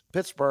 carries.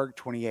 Pittsburgh,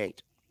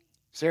 28.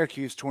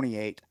 Syracuse,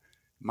 28.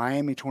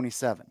 Miami,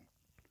 27.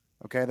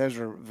 Okay, those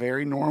are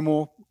very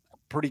normal,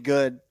 pretty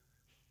good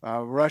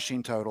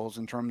rushing totals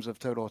in terms of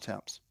total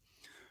attempts.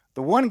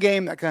 The one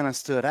game that kind of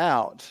stood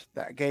out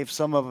that gave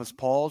some of us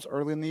pause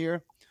early in the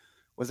year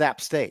was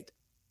App State.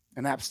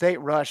 And App State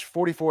rushed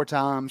 44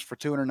 times for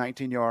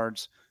 219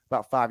 yards,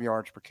 about 5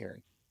 yards per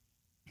carry.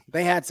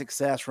 They had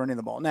success running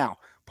the ball. Now,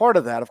 part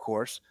of that, of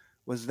course,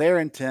 was their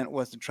intent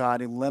was to try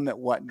to limit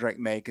what Drake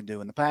May could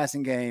do in the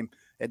passing game.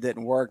 It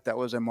didn't work. That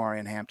was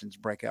Amarian Hampton's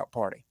breakout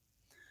party.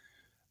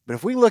 But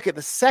if we look at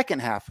the second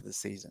half of the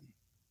season,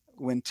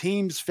 when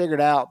teams figured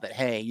out that,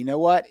 hey, you know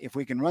what? If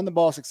we can run the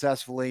ball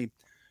successfully,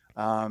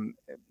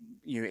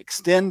 you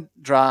extend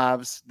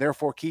drives,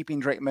 therefore keeping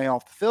Drake May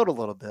off the field a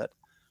little bit.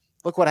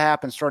 Look what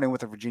happened starting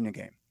with the Virginia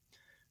game.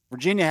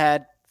 Virginia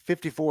had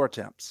 54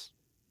 attempts.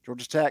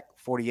 Georgia Tech,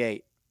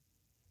 48.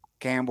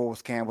 Campbell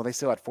was Campbell. They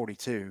still had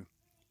 42.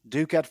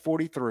 Duke had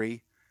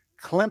 43.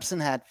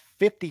 Clemson had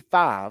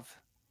 55.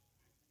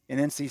 And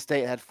NC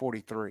State had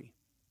 43.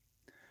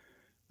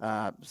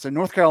 So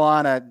North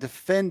Carolina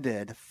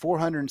defended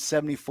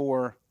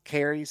 474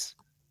 carries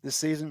this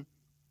season.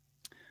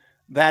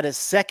 That is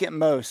second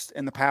most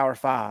in the Power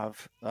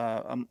Five.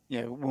 When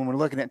we're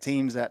looking at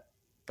teams that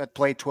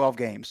played 12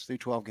 games, through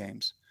 12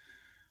 games.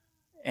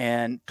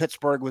 And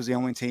Pittsburgh was the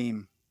only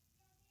team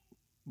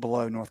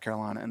below North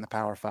Carolina in the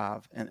Power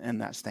Five in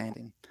that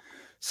standing.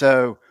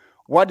 So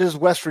what does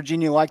West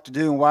Virginia like to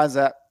do, and why is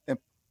that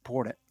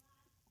important?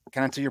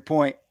 Kind of to your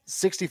point,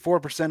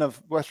 64%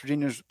 of West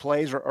Virginia's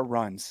plays are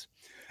runs.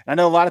 And I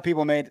know a lot of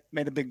people made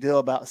a big deal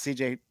about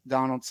C.J.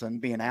 Donaldson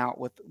being out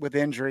with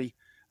injury.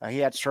 He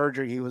had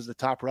surgery. He was the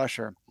top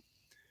rusher.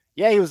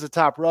 Yeah, he was the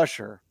top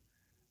rusher,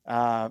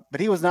 but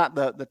he was not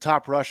the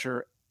top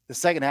rusher the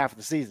second half of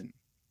the season.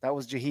 That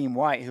was Jaheim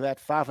White, who had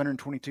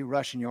 522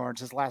 rushing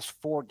yards his last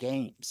 4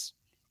 games.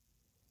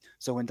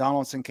 So when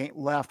Donaldson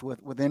left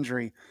with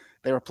injury,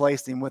 they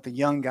replaced him with a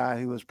young guy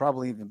who was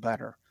probably even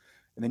better.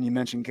 And then you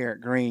mentioned Garrett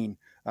Green.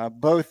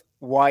 Both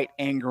White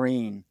and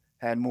Green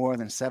had more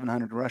than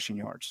 700 rushing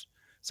yards.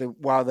 So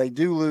while they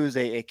do lose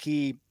a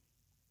key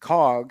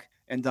cog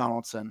in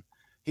Donaldson,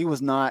 he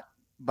was not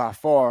by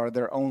far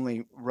their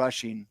only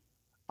rushing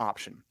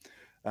option.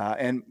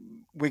 And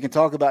we can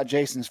talk about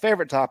Jason's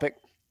favorite topic,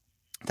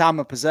 time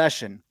of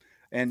possession,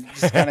 and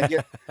just kind of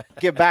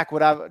get back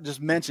what I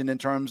just mentioned in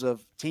terms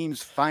of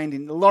teams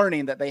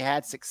learning that they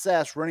had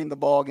success running the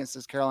ball against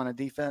this Carolina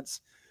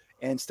defense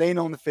and staying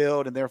on the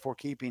field and therefore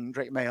keeping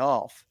Drake May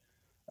off.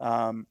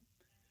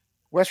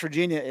 West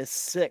Virginia is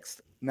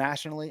 6th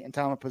nationally in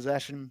time of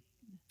possession,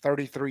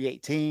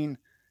 33-18.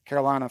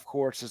 Carolina, of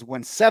course, is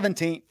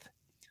 17th,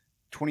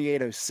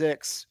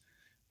 28-06,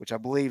 which I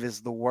believe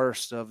is the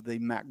worst of the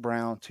Mac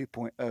Brown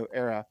 2.0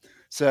 era.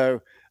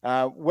 So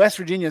West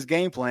Virginia's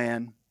game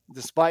plan,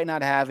 despite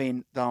not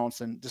having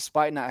Donaldson,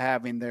 despite not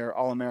having their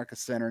All-America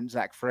center,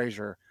 Zach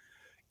Frazier,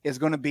 is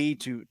going to be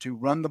to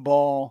run the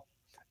ball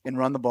and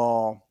run the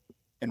ball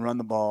and run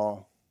the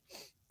ball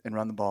and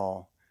run the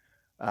ball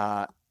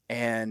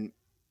and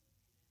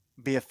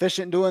be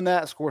efficient doing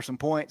that, score some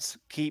points,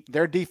 keep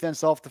their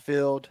defense off the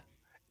field.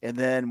 And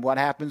then what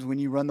happens when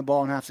you run the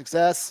ball and have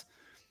success?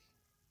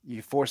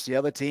 You force the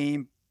other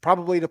team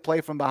probably to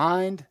play from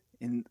behind,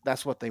 and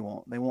that's what they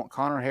want. They want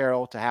Connor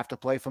Harrell to have to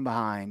play from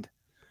behind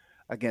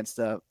against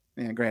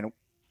granted,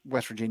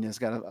 West Virginia's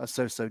got a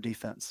so-so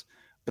defense.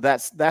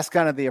 But that's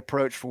kind of the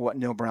approach for what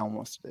Neil Brown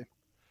wants to do.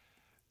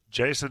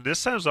 Jason, this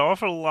sounds an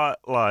awful lot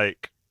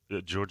like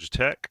Georgia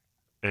Tech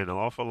and an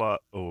awful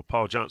lot –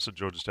 Paul Johnson,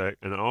 Georgia Tech,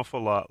 and an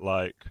awful lot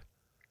like,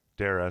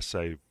 dare I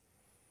say,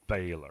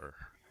 Baylor.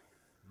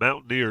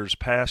 Mountaineers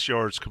pass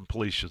yards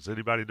completions.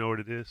 Anybody know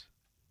what it is?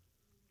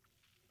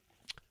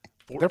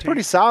 14, they're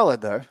pretty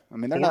solid, though. I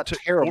mean, they're not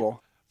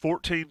terrible.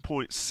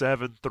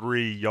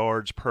 14.73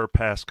 yards per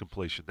pass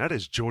completion. That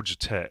is Georgia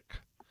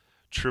Tech.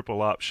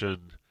 Triple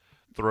option,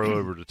 throw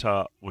over the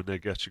top when they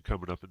get you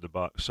coming up in the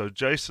box. So,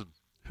 Jason,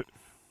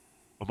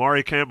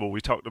 Amari Campbell, we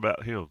talked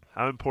about him.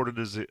 How important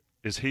is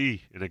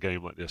he in a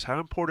game like this? How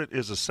important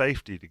is a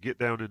safety to get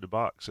down in the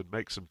box and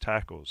make some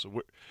tackles?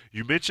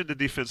 You mentioned the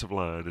defensive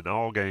line, and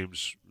all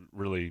games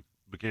really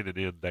begin and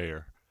end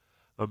there.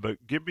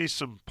 But give me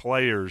some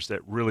players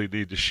that really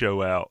need to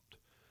show out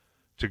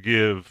to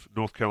give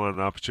North Carolina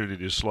an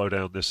opportunity to slow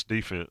down this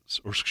defense,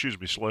 or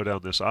slow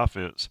down this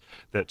offense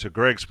that, to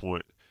Greg's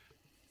point,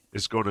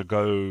 is going to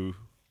go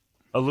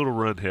a little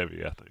run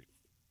heavy, I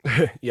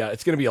think. Yeah,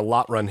 it's going to be a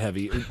lot run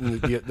heavy.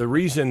 The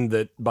reason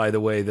that, by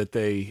the way, that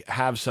they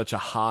have such a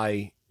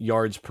high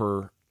yards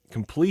per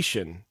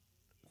completion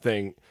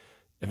thing,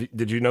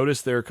 did you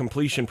notice their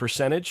completion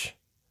percentage?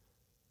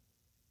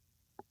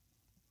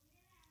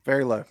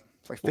 Very low.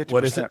 It's like 50%,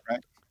 what is it?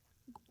 Right?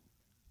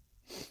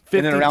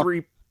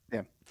 53,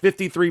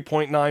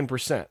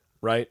 53.9%,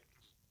 right?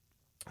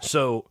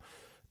 So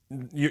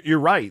you're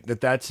right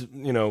that's,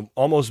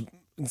 almost –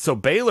 so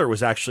Baylor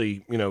was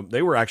actually,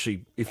 they were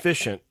actually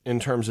efficient in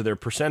terms of their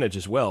percentage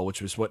as well,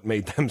 which was what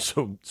made them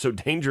so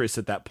dangerous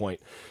at that point,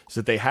 is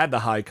that they had the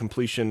high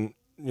completion,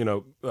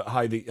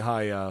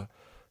 high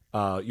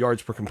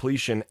yards per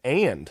completion,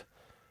 and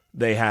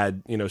they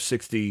had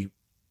 62%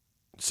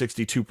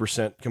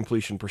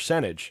 completion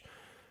percentage.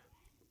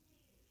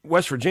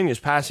 West Virginia's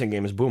passing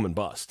game is boom and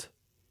bust,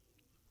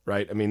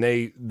 right? I mean,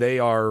 they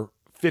are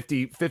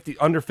 50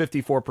 under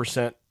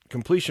 54%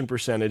 completion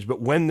percentage, but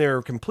when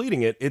they're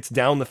completing it, it's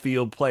down the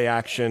field, play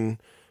action,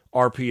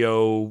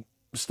 RPO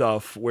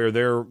stuff where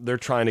they're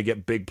trying to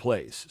get big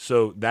plays.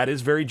 So that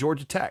is very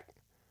Georgia Tech.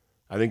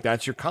 I think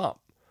that's your comp.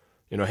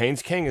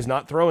 Haynes King is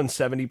not throwing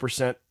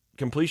 70%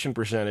 completion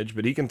percentage,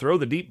 but he can throw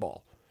the deep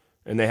ball,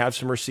 and they have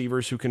some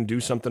receivers who can do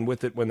something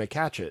with it when they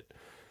catch it.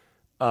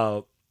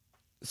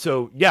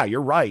 So yeah,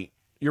 you're right.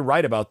 You're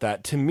right about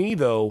that. To me,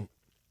 though,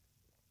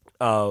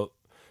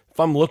 if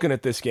I'm looking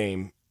at this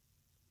game,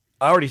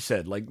 I already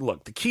said,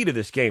 look, the key to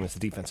this game is the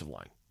defensive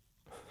line.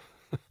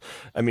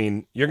 I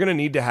mean, you're going to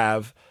need to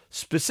have,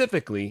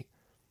 specifically,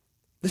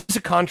 this is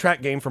a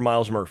contract game for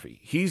Miles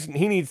Murphy. He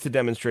needs to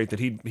demonstrate that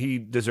he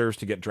deserves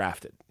to get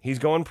drafted. He's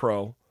going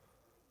pro.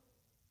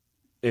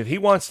 If he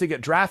wants to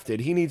get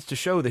drafted, he needs to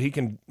show that he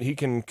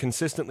can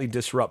consistently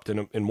disrupt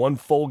in one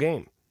full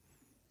game.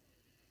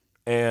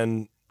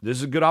 And This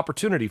is a good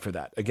opportunity for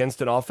that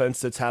against an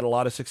offense that's had a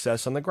lot of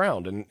success on the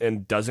ground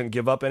and doesn't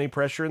give up any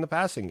pressure in the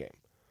passing game.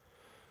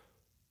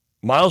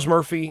 Myles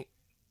Murphy,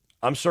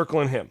 I'm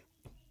circling him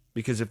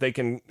because if they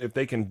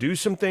can do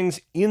some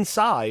things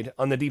inside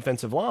on the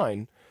defensive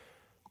line,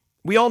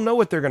 we all know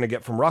what they're going to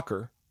get from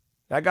Rucker.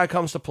 That guy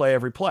comes to play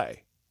every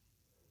play.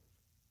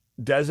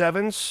 Des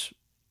Evans,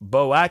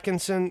 Bo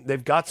Atkinson,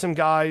 they've got some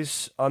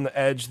guys on the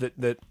edge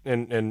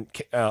and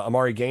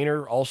Amari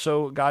Gaynor,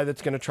 also a guy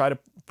that's going to try to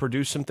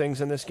produce some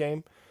things in this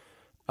game.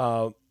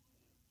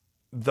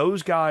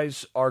 Those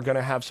guys are going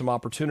to have some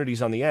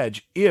opportunities on the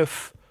edge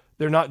if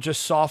they're not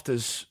just soft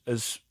as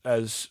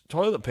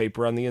toilet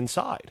paper on the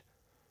inside.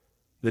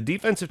 The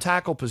defensive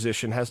tackle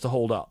position has to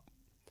hold up.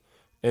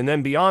 And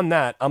then beyond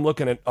that, I'm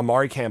looking at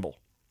Amari Campbell.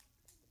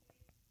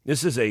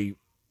 This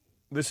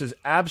is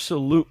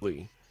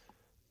absolutely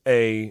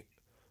an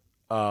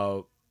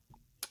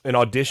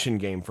audition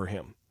game for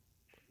him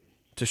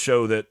to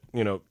show that,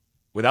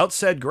 without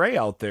Ced Gray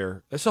out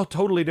there, it's a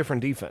totally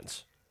different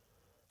defense.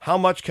 How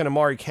much can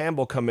Amari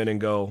Campbell come in and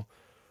go,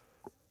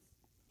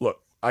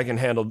 look, I can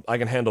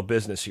handle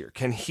business here?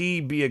 Can he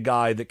be a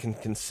guy that can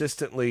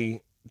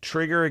consistently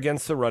trigger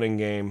against the running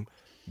game,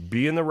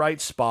 be in the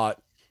right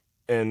spot,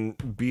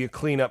 and be a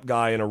cleanup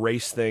guy and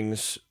erase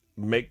things,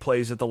 make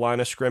plays at the line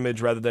of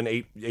scrimmage rather than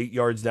eight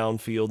yards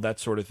downfield, that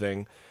sort of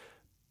thing?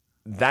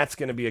 That's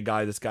going to be a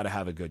guy that's got to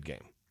have a good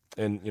game.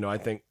 And, I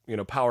think,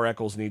 Power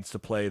Echols needs to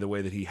play the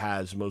way that he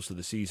has most of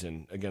the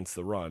season against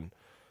the run.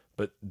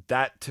 But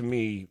that, to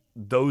me,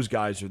 those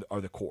guys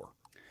are the core.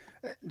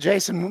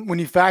 Jason, when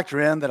you factor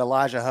in that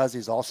Elijah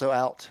Hussey's also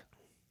out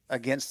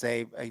against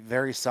a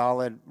very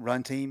solid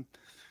run team,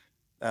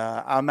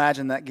 I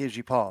imagine that gives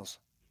you pause.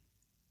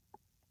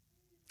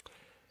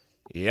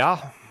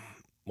 Yeah.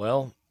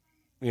 Well,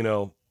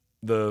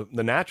 the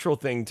natural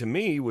thing to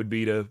me would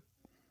be to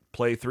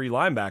play 3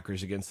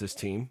 linebackers against this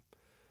team,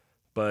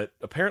 but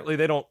apparently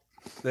they don't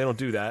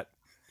do that.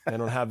 They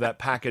don't have that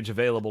package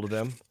available to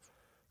them.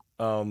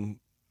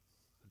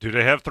 Do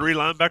they have 3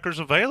 linebackers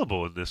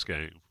available in this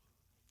game?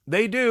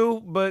 They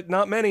do, but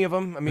not many of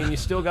them. I mean, you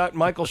still got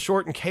Michael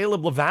Short and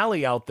Caleb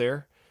LaValle out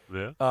there.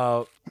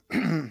 Yeah.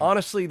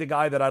 Honestly, the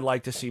guy that I'd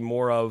like to see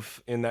more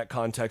of in that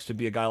context would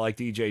be a guy like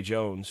DJ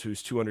Jones,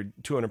 who's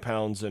 200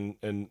 pounds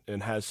and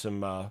has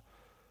some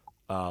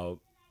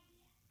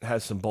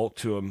bulk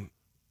to him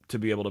to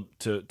be able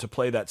to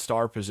play that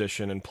star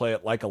position and play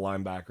it like a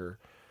linebacker.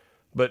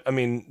 But I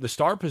mean, the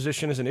star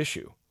position is an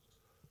issue.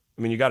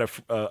 I mean, you got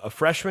a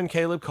freshman,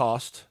 Caleb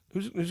Cost,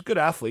 who's a good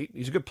athlete.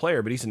 He's a good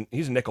player, but he's a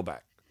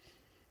nickelback.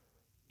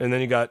 And then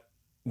you got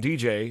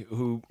DJ,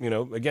 who,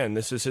 again,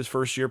 this is his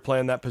first year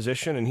playing that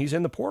position, and he's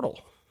in the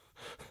portal.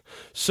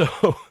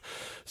 So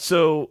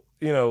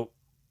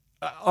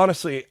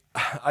honestly,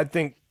 I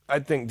think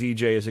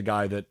DJ is a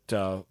guy that,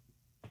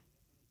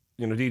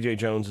 DJ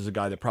Jones is a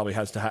guy that probably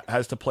has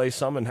to play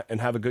some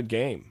and have a good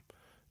game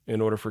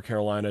in order for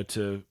Carolina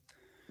to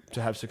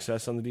have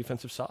success on the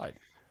defensive side.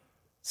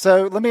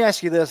 So let me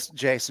ask you this,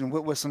 Jason,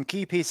 with some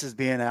key pieces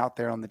being out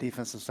there on the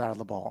defensive side of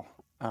the ball,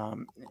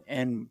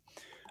 and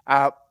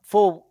I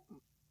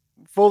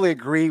fully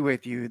agree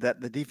with you that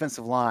the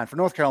defensive line for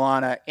North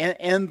Carolina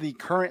and the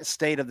current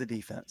state of the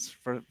defense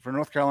for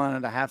North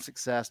Carolina to have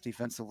success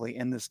defensively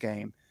in this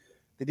game,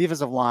 the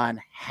defensive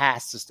line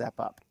has to step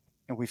up.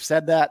 And we've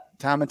said that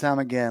time and time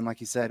again, like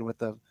you said, with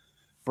the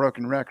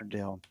broken record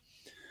deal.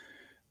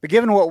 But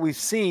given what we've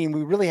seen,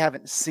 we really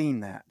haven't seen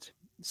that.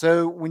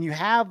 So when you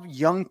have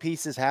young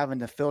pieces having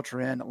to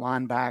filter in at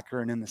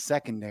linebacker and in the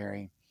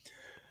secondary,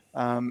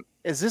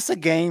 is this a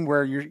game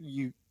where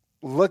you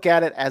look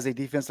at it as a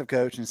defensive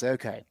coach and say,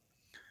 okay,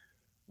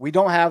 we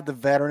don't have the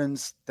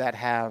veterans that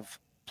have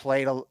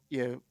played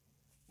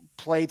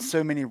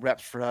so many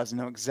reps for us and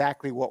know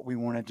exactly what we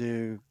want to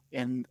do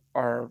in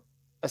our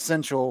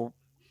essential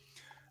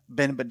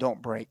bend but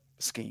don't break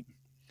scheme.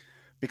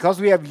 Because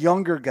we have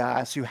younger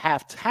guys who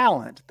have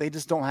talent, they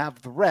just don't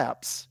have the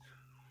reps.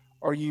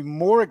 Are you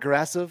more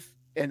aggressive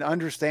in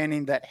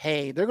understanding that,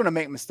 hey, they're going to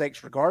make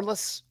mistakes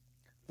regardless?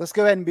 Let's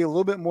go ahead and be a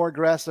little bit more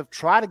aggressive,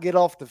 try to get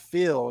off the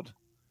field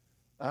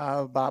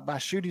by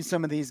shooting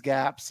some of these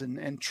gaps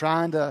and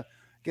trying to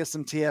get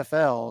some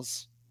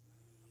TFLs?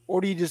 Or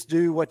do you just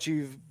do what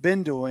you've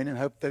been doing and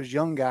hope those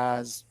young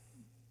guys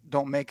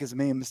don't make as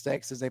many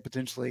mistakes as they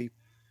potentially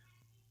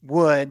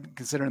would,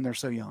 considering they're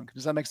so young?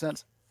 Does that make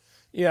sense?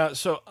 Yeah,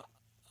 so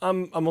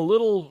I'm a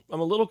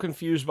little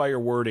confused by your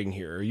wording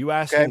here. Are you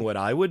asking what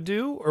I would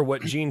do or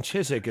what Gene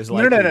Chizik is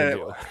likely to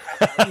do?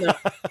 No.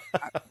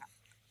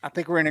 I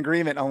think we're in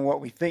agreement on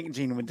what we think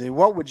Gene would do.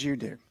 What would you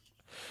do?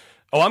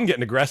 Oh, I'm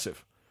getting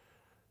aggressive.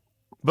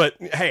 But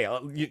hey,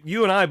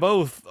 you and I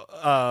both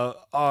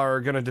are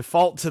going to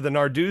default to the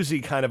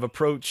Narduzzi kind of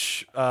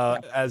approach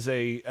as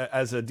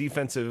a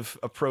defensive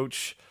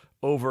approach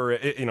over.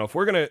 If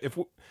we're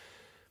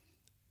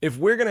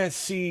gonna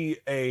see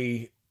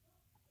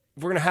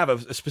if we're going to have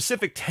a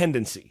specific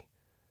tendency,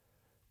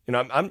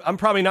 I'm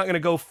probably not going to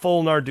go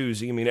full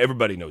Narduzzi. I mean,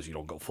 everybody knows you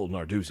don't go full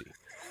Narduzzi,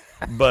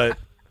 but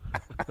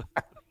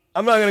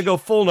I'm not going to go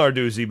full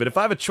Narduzzi, but if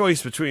I have a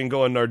choice between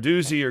going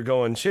Narduzzi or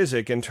going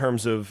Chizik in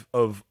terms of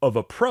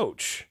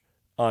approach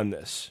on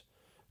this,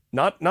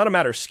 not a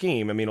matter of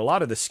scheme. I mean, a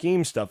lot of the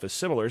scheme stuff is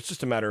similar. It's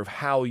just a matter of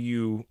how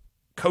you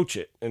coach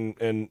it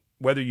and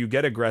whether you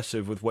get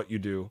aggressive with what you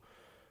do.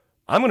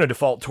 I'm going to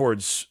default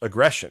towards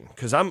aggression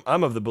because I'm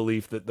of the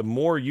belief that the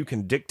more you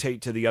can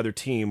dictate to the other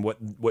team what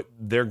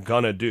they're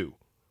going to do.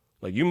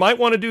 Like, you might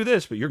want to do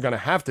this, but you're going to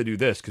have to do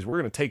this because we're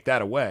going to take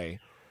that away.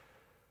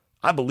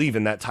 I believe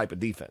in that type of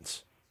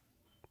defense.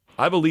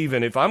 I believe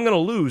in, if I'm going to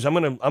lose, I'm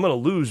going to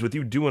lose with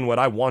you doing what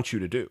I want you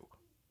to do.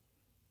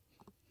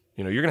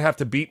 You know, you're going to have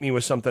to beat me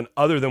with something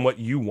other than what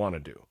you want to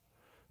do.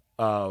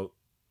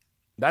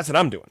 That's what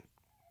I'm doing.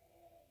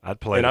 I'd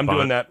play, and I'm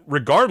doing that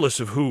regardless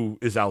of who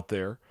is out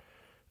there.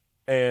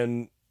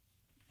 And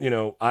you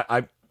know,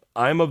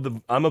 I'm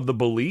of the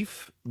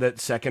belief that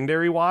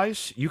secondary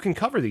wise, you can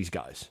cover these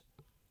guys.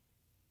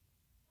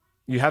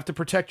 You have to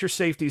protect your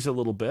safeties a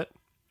little bit,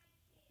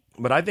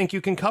 but I think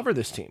you can cover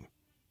this team.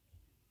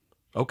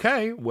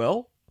 Okay,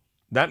 well,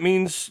 that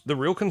means the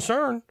real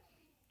concern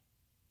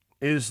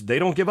is they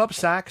don't give up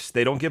sacks,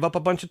 they don't give up a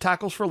bunch of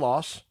tackles for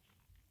loss,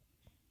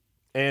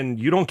 and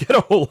you don't get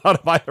a whole lot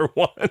of either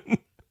one.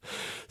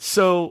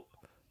 So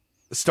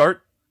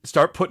start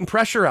putting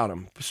pressure on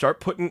them.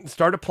 Start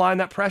applying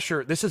that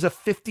pressure. This is a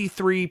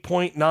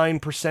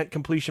 53.9%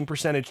 completion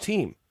percentage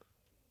team.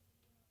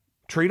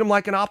 Treat them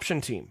like an option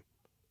team.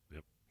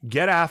 Yep.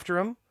 Get after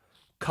them,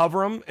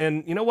 cover them,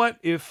 and you know what?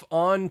 If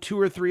on 2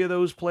 or 3 of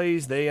those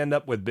plays they end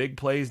up with big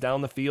plays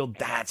down the field,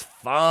 that's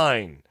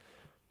fine.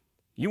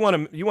 You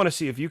want to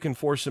see if you can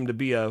force them to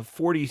be a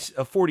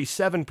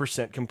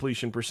 47%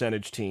 completion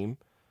percentage team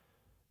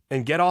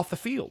and get off the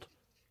field.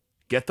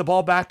 Get the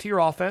ball back to your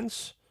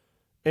offense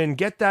and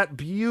get that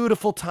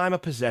beautiful time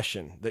of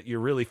possession that you're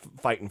really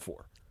fighting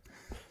for.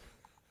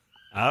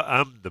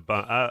 I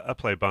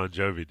play Bon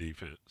Jovi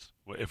defense.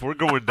 If we're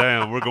going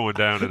down, we're going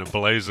down in a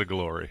blaze of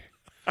glory.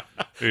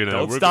 You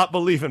know, don't stop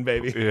believing,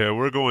 baby. Yeah,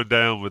 we're going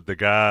down with the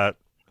guy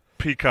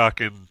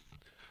peacocking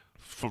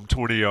from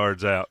 20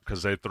 yards out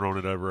because they've thrown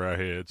it over our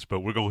heads. But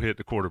we're going to hit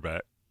the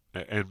quarterback,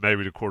 and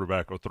maybe the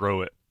quarterback will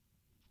throw it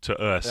to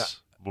us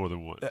more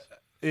than once.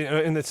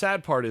 And the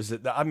sad part is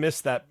that I miss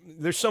that.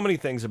 There's so many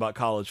things about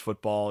college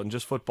football and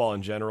just football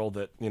in general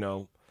that, you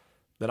know,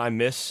 that I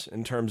miss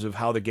in terms of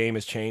how the game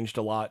has changed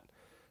a lot.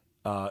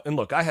 And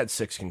look, I had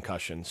 6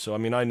 concussions, so I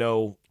mean, I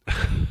know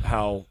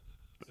how.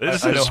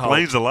 This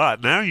explains a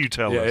lot. Now you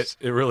tell us.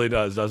 It really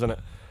does, doesn't it?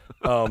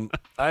 I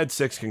had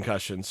 6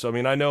 concussions, so I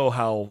mean, I know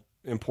how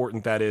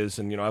important that is,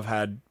 and you know, I've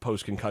had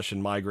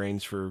post-concussion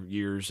migraines for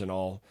years and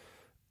all.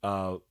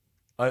 I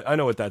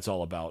know what that's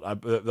all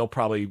about. They'll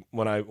probably,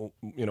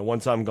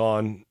 once I'm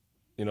gone,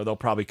 you know, they'll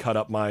probably cut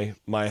up my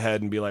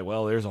head and be like,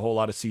 well, there's a whole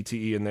lot of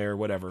CTE in there,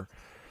 whatever.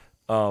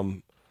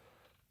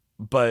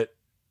 But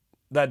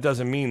that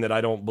doesn't mean that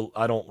I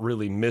don't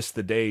really miss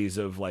the days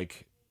of,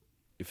 like,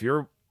 if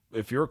you're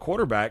a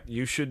quarterback,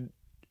 you should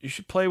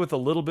play with a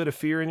little bit of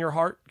fear in your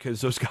heart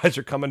because those guys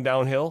are coming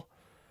downhill.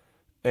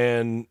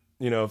 And,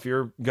 you know, if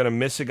you're going to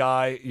miss a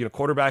guy, you know,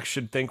 quarterbacks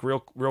should think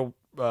real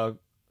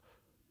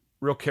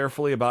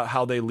carefully about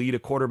how they lead a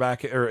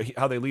quarterback or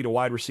how they lead a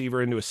wide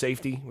receiver into a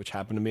safety, which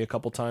happened to me a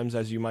couple times,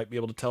 as you might be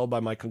able to tell by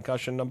my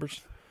concussion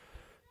numbers.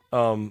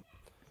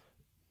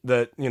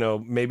 That, you know,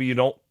 maybe you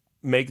don't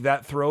make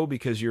that throw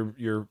because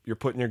you're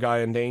putting your guy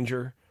in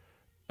danger.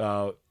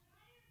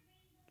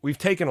 We've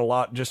taken a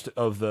lot just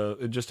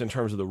in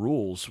terms of the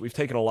rules. We've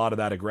taken a lot of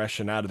that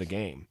aggression out of the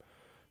game.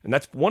 And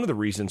that's one of the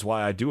reasons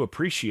why I do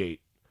appreciate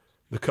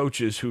the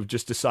coaches who've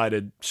just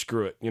decided,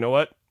 screw it. You know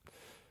what?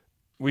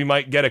 We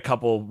might get a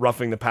couple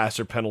roughing the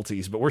passer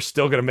penalties, but we're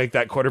still going to make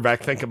that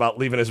quarterback think about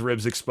leaving his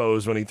ribs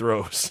exposed when he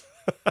throws.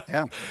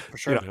 Yeah, for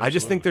sure. You know, I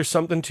just think there's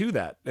something to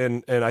that.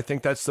 And I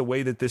think that's the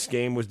way that this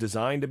game was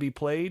designed to be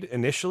played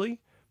initially.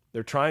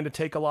 They're trying to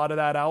take a lot of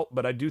that out,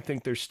 but I do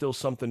think there's still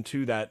something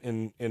to that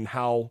in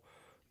how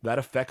that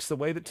affects the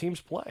way that teams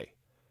play.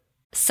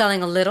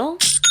 Selling a little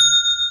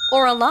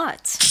or a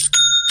lot?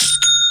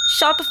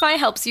 Shopify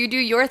helps you do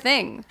your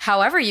thing,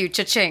 however you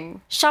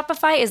cha-ching.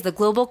 Shopify is the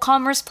global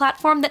commerce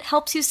platform that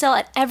helps you sell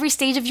at every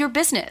stage of your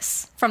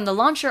business. From the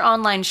launch your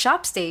online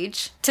shop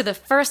stage, to the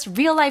first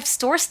real-life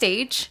store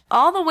stage,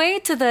 all the way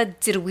to the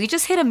did we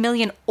just hit 1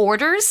 million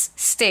orders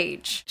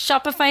stage.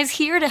 Shopify's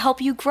here to help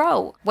you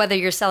grow. Whether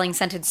you're selling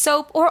scented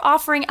soap or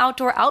offering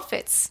outdoor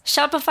outfits,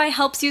 Shopify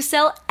helps you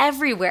sell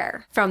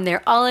everywhere. From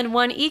their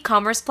all-in-one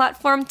e-commerce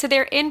platform to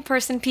their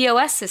in-person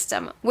POS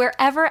system,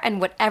 wherever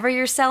and whatever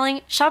you're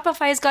selling,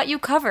 Shopify's got you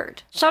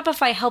covered.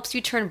 Shopify helps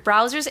you turn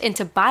browsers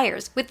into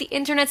buyers with the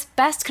internet's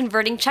best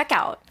converting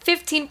checkout.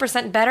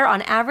 15% better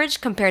on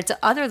average compared to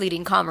other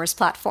leading commerce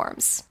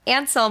platforms.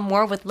 And sell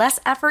more with less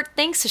effort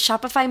thanks to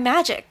Shopify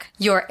Magic,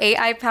 your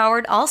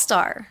AI-powered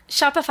all-star.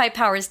 Shopify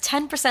powers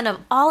 10%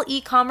 of all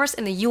e-commerce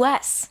in the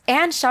U.S.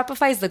 And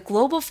Shopify is the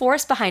global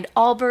force behind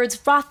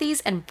Allbirds, Rothy's,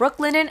 and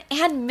Brooklinen,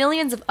 and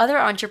millions of other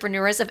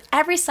entrepreneurs of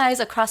every size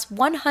across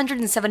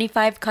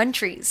 175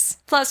 countries.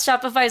 Plus,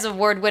 Shopify's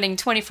award-winning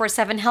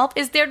 24/7 help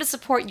is there to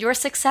support your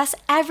success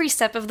every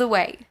step of the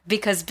way.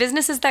 Because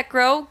businesses that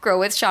grow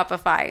with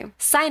Shopify.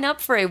 Sign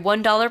up for a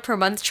 $1 per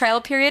month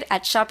trial period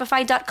at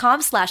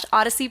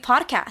shopify.com/Odyssey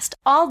Podcast,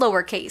 all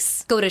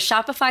lowercase. Go to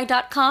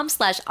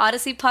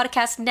shopify.com/Odyssey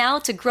Podcast now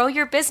to grow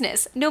your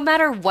business, no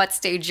matter what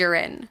stage you're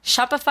in.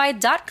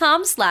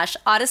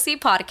 Shopify.com/Odyssey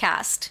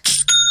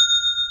Podcast.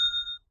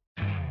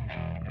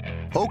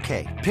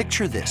 Okay,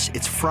 picture this.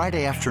 It's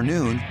Friday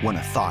afternoon when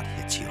a thought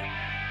hits you.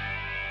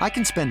 I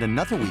can spend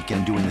another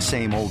weekend doing the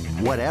same old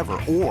whatever,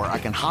 or I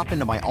can hop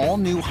into my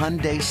all-new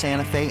Hyundai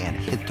Santa Fe and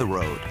hit the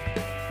road.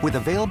 With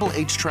available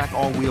H-Track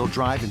all-wheel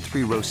drive and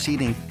 3-row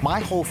seating, my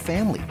whole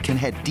family can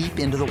head deep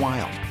into the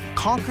wild.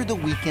 Conquer the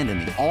weekend in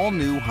the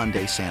all-new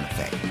Hyundai Santa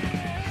Fe.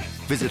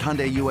 Visit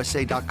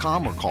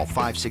HyundaiUSA.com or call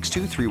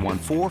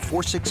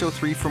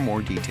 562-314-4603 for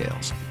more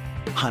details.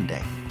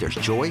 Hyundai, there's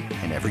joy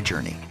in every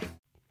journey.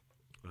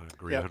 I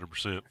agree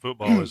 100%.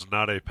 Football is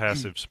not a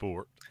passive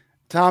sport.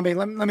 Tommy,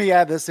 let me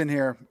add this in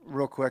here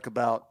real quick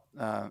about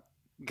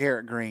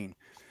Garrett Green.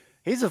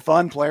 He's a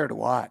fun player to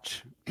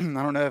watch. I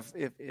don't know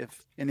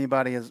if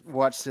anybody has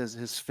watched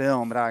his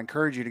film, but I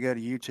encourage you to go to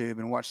YouTube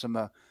and watch some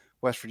of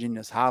West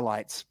Virginia's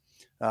highlights.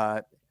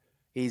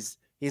 He's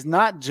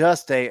not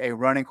just a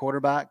running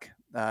quarterback.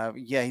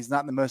 He's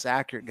not the most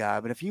accurate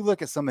guy, but if you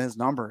look at some of his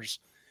numbers,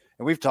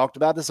 and we've talked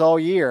about this all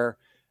year,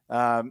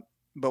 but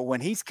when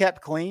he's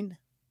kept clean,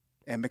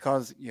 and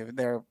because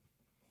they're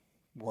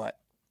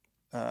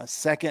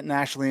second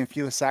nationally in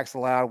fewest sacks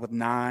allowed with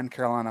 9.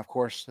 Carolina, of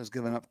course, has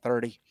given up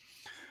 30.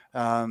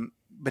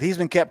 But he's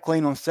been kept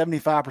clean on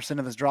 75%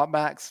 of his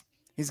dropbacks.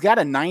 He's got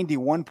a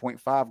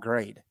 91.5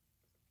 grade.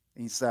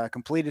 He's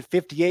completed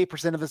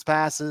 58% of his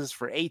passes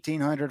for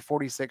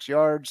 1,846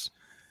 yards,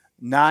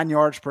 9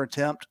 yards per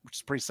attempt, which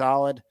is pretty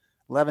solid,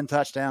 11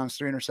 touchdowns,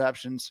 3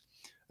 interceptions,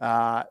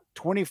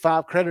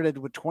 25 credited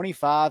with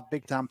 25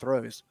 big-time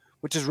throws,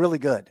 which is really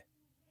good,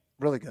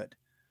 really good.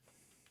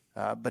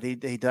 But he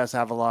does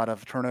have a lot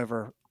of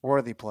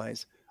turnover-worthy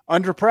plays.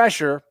 Under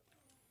pressure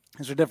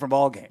is a different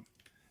ballgame.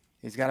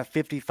 He's got a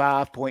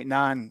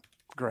 55.9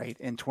 grade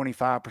in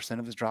 25%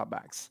 of his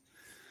dropbacks.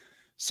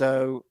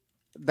 So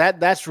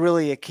that's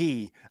really a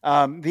key.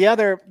 The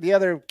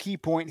other key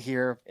point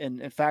here in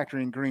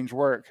factoring Green's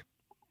work,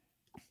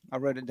 I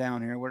wrote it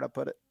down here. Where'd I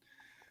put it?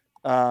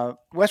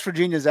 West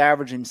Virginia's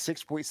averaging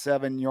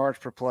 6.7 yards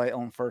per play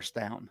on first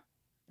down.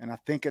 And I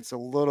think it's a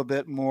little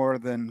bit more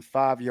than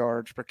 5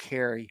 yards per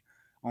carry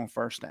on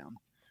first down.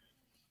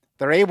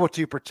 They're able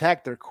to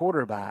protect their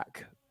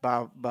quarterback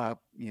by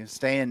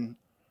staying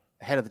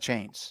ahead of the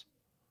chains.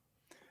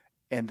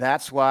 And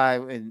that's why,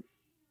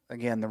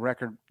 again,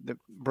 the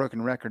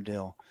broken record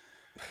deal.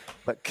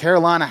 But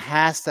Carolina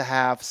has to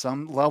have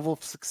some level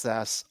of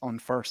success on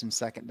first and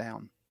second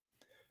down.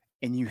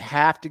 And you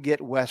have to get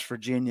West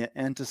Virginia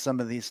into some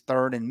of these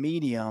third and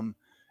medium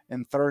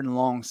and third and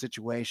long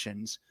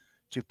situations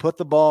to put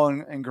the ball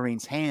in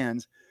Green's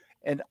hands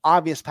and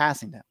obvious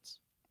passing downs.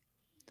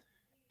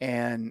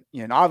 And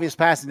an obvious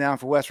passing down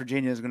for West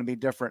Virginia is going to be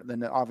different than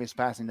the obvious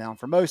passing down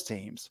for most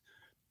teams.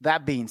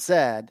 That being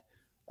said,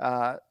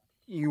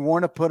 you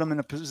want to put him in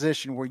a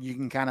position where you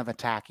can kind of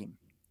attack him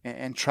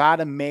and try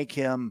to make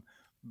him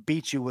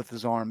beat you with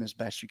his arm as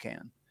best you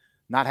can.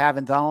 Not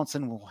having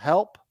Donaldson will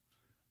help.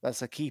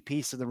 That's a key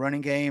piece of the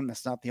running game.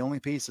 That's not the only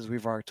piece, as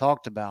we've already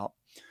talked about.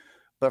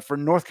 But for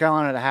North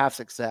Carolina to have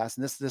success,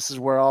 and this is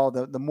where all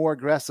the more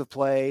aggressive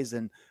plays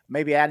and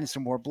maybe adding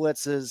some more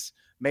blitzes,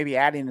 maybe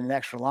adding an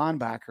extra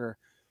linebacker,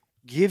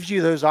 gives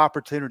you those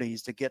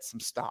opportunities to get some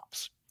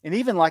stops. And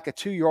even like a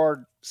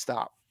 2-yard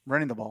stop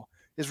running the ball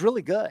is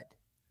really good,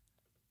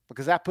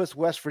 because that puts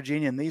West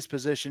Virginia in these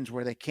positions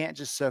where they can't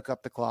just soak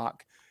up the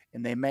clock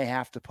and they may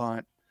have to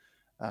punt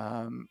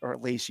or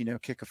at least,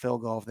 kick a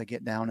field goal if they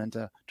get down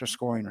into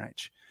scoring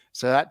range.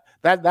 So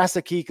that's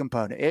a key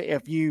component.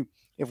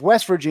 If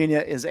West Virginia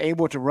is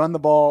able to run the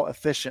ball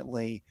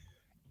efficiently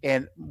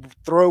and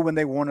throw when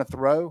they want to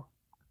throw,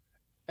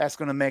 that's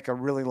going to make a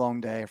really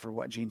long day for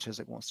what Gene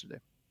Chizik wants to do.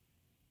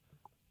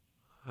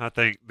 I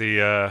think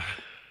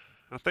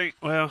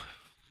well,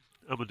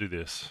 I'm going to do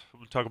this. I'm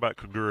going to talk about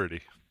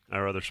Congruity,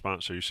 our other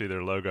sponsor. You see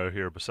their logo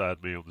here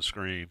beside me on the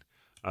screen.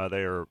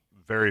 They are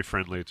very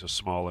friendly to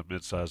small and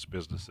mid-sized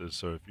businesses.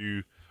 So if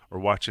you are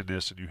watching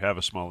this and you have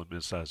a small and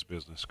mid-sized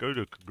business, go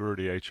to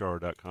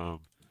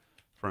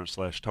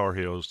congruityhr.com/Tar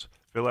Heels,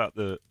 fill out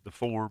the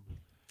form,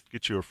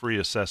 get you a free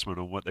assessment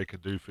on what they can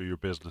do for your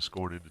business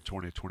going into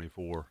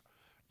 2024.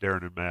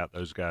 Darren and Matt,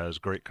 those guys,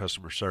 great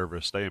customer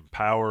service. They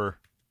empower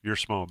your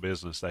small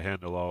business. They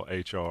handle all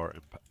HR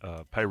and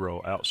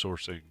payroll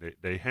outsourcing.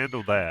 They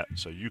handle that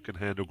so you can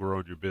handle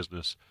growing your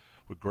business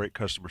with great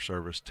customer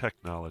service,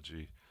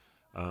 technology,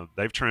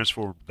 They've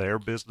transformed their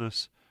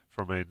business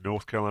from a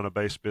North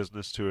Carolina-based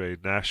business to a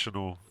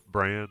national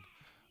brand.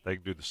 They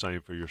can do the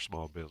same for your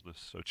small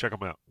business. So check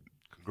them out,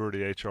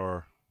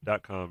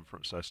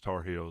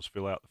 congruityhr.com/Tar Heels.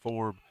 Fill out the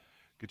form,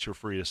 get your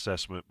free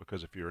assessment,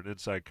 because if you're an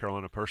inside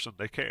Carolina person,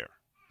 they care.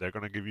 They're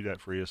going to give you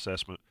that free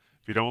assessment.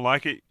 If you don't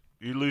like it,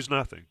 you lose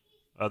nothing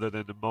other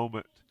than the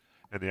moment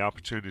and the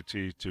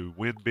opportunity to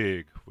win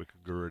big with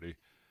Congruity.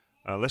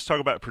 Let's talk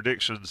about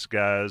predictions,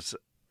 guys.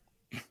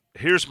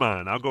 Here's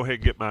mine. I'll go ahead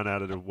and get mine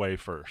out of the way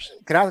first.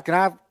 Can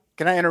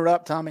I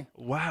interrupt, Tommy?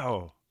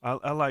 Wow.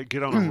 I like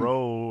get on a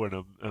roll, and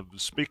I'm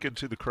speaking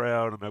to the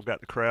crowd, and I've got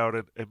the crowd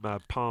in my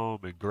palm,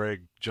 and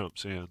Greg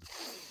jumps in.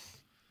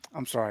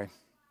 I'm sorry.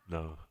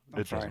 No,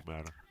 it doesn't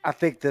matter. I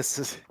think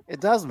it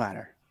does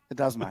matter. It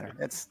does matter.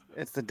 It's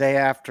the day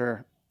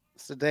after.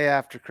 It's the day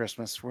after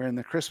Christmas. We're in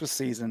the Christmas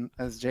season,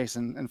 as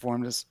Jason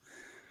informed us.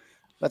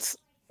 Let's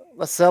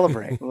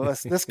celebrate.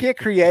 Let's get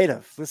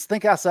creative. Let's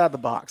think outside the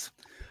box.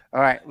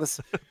 All right.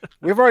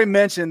 We've already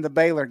mentioned the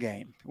Baylor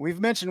game. We've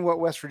mentioned what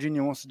West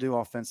Virginia wants to do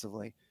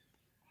offensively.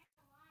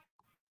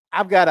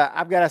 I've got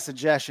a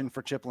suggestion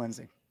for Chip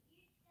Lindsey.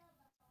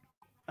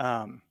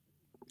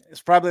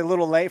 It's probably a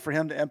little late for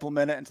him to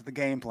implement it into the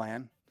game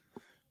plan.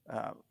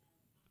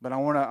 But I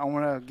want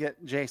to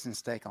get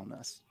Jason's take on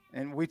this.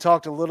 And we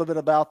talked a little bit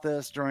about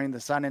this during the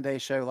signing day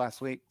show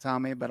last week,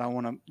 Tommy, but I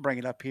want to bring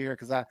it up here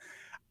because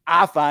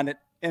I find it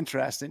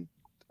interesting.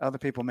 Other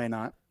people may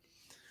not.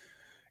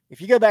 If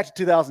you go back to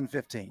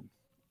 2015,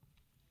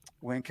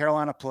 when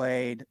Carolina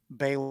played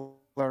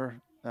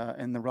Baylor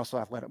in the Russell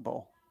Athletic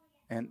Bowl,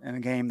 and a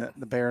game that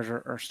the Bears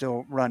are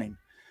still running,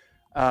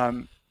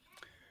 the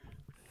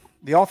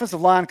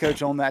offensive line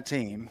coach on that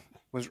team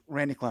was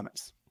Randy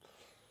Clements.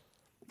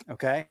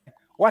 Okay.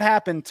 What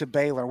happened to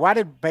Baylor? Why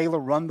did Baylor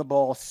run the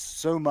ball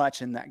so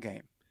much in that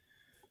game?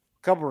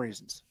 A couple of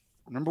reasons.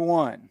 Number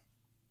one,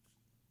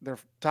 their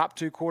top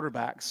two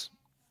quarterbacks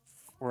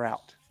were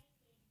out.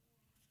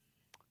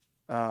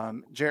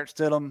 Jarrett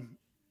Stidham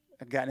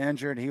had gotten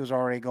injured. He was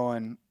already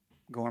going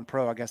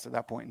pro, I guess, at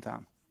that point in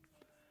time.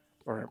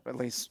 Or at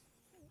least,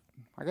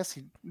 I guess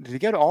did he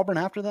go to Auburn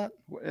after that?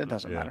 It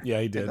doesn't matter. Yeah,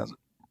 he did.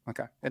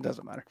 Okay, it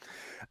doesn't matter.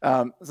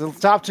 So the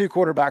top two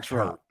quarterbacks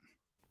were out.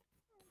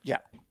 Yeah.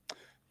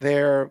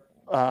 Their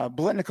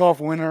Blitnikoff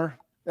winner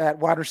at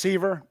wide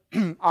receiver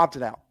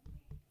opted out.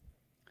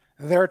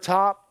 Their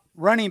top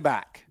running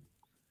back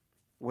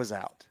was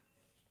out.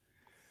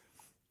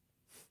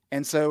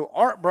 And so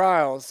Art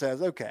Briles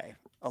says, okay,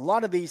 a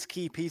lot of these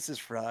key pieces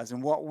for us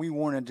and what we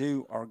want to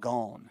do are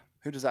gone.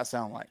 Who does that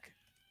sound like?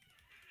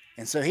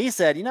 And so he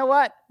said, you know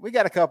what? We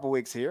got a couple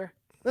weeks here.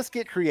 Let's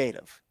get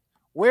creative.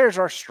 Where's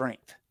our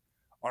strength?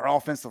 Our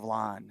offensive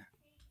line.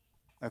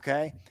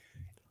 Okay?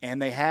 And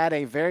they had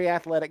a very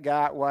athletic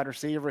guy, wide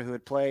receiver, who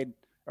had played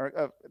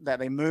or that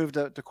they moved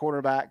to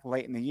quarterback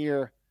late in the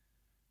year.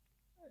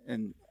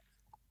 And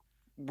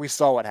we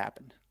saw what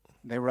happened.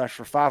 They rushed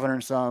for 500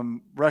 and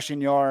some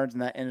rushing yards,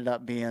 and that ended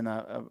up being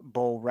a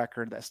bowl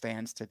record that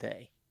stands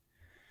today.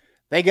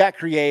 They got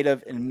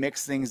creative and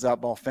mixed things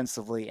up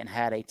offensively and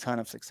had a ton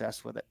of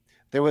success with it.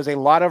 There was a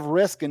lot of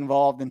risk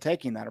involved in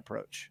taking that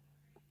approach,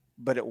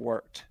 but it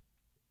worked.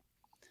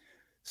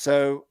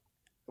 So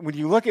when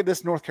you look at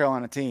this North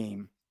Carolina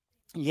team,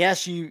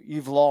 yes,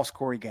 you've lost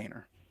Corey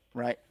Gaynor,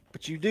 right?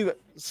 But you do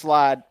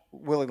slide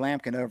Willie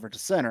Lampkin over to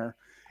center,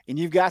 and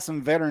you've got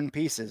some veteran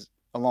pieces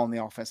along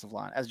the offensive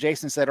line. As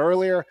Jason said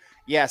earlier,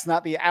 yeah, it's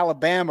not the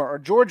Alabama or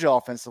Georgia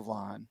offensive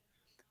line,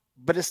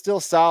 but it's still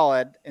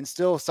solid and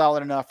still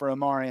solid enough for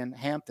Omarion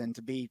Hampton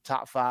to be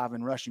top 5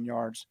 in rushing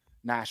yards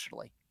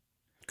nationally.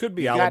 It could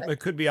be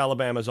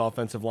Alabama's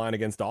offensive line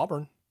against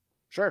Auburn.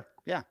 Sure,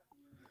 yeah.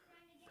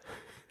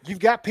 You've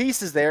got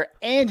pieces there,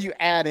 and you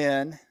add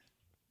in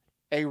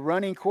a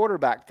running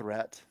quarterback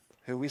threat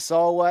who we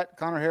saw what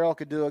Connor Harrell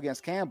could do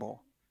against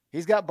Campbell.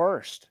 He's got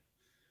burst.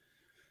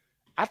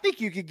 I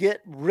think you could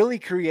get really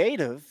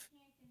creative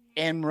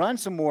and run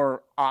some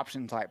more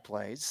option type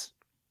plays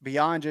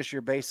beyond just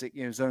your basic,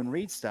 zone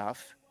read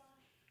stuff,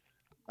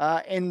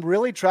 and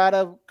really try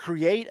to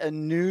create a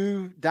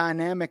new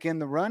dynamic in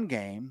the run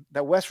game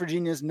that West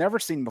Virginia's never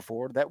seen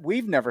before, that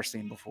we've never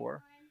seen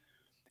before,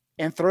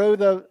 and throw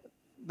the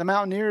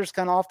Mountaineers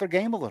kind of off their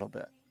game a little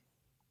bit.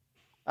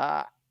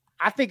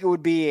 I think it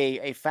would be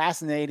a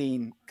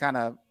fascinating kind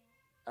of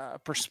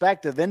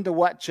perspective into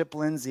what Chip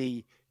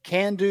Lindsey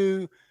can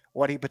do,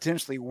 what he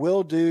potentially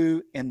will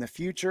do in the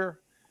future.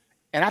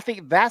 And I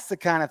think that's the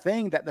kind of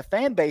thing that the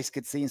fan base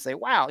could see and say,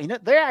 wow,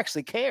 they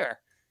actually care.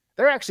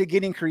 They're actually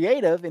getting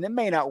creative, and it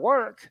may not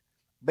work,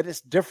 but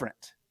it's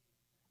different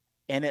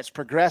and it's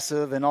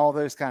progressive and all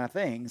those kind of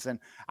things. And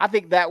I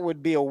think that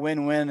would be a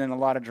win-win in a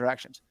lot of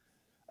directions.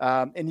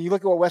 And you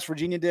look at what West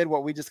Virginia did,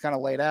 what we just kind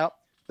of laid out.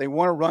 They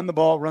want to run the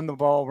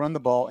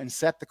ball, and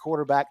set the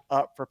quarterback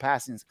up for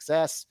passing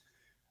success.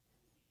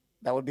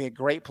 That would be a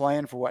great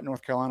plan for what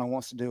North Carolina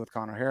wants to do with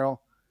Connor Harrell.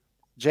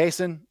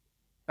 Jason,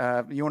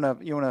 you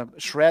want to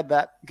shred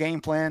that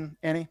game plan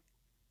any?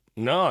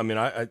 No, I mean,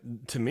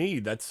 to me,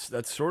 that's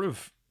sort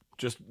of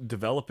just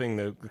developing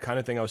the kind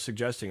of thing I was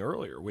suggesting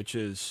earlier, which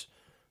is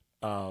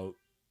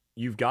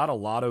you've got a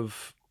lot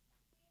of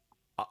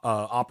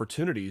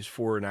opportunities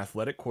for an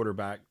athletic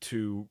quarterback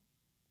to,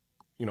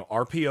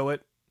 RPO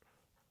it,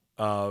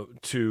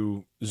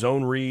 to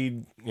zone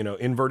read,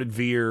 inverted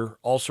veer,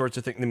 all sorts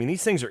of things. I mean,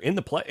 these things are in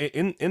the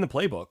in the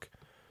playbook,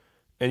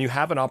 and you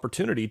have an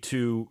opportunity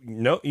to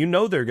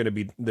they're going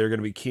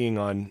to be keying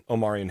on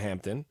Omari and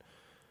Hampton.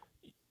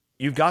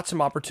 You've got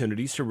some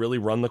opportunities to really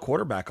run the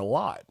quarterback a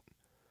lot,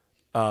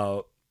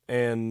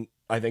 and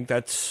I think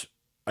that's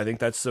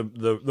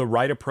the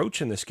right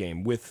approach in this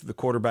game with the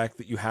quarterback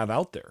that you have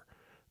out there.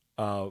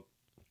 I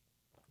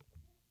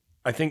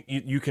think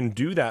you can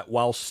do that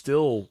while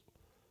still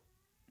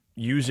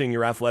using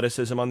your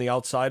athleticism on the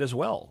outside as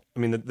well. I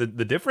mean,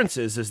 the difference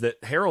is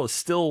that Harrell is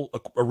still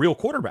a real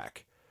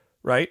quarterback,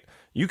 right?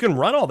 You can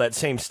run all that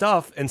same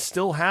stuff and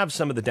still have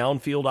some of the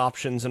downfield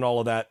options and all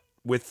of that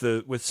with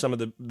some of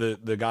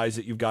the guys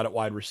that you've got at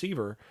wide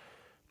receiver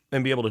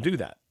and be able to do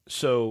that.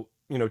 So,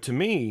 to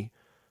me,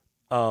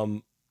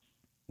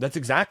 that's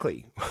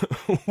exactly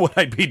what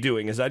I'd be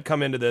doing is I'd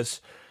come into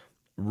this,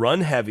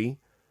 run heavy,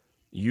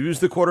 use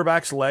the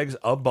quarterback's legs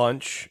a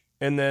bunch,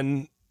 and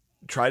then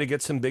try to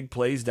get some big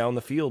plays down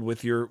the field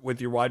with your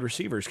wide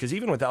receivers. Because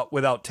even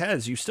without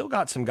Tez, you still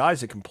got some guys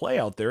that can play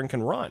out there and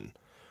can run.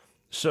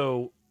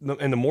 So,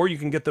 and the more you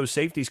can get those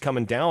safeties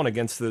coming down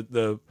against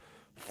the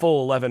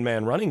full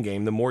 11-man running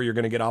game, the more you're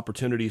going to get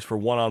opportunities for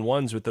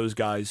one-on-ones with those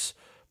guys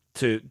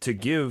to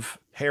give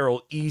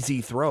Harrell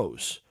easy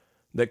throws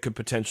that could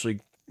potentially,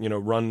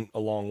 run a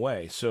long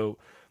way. So,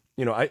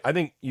 I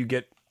think you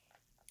get,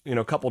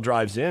 a couple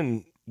drives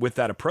in with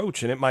that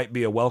approach, and it might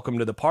be a welcome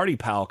to the party,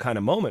 pal kind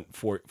of moment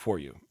for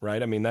you,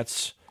 right? I mean,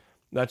 that's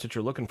what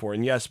you're looking for.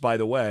 And yes, by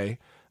the way,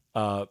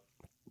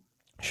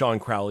 Sean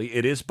Crowley,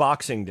 it is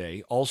Boxing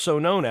Day, also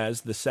known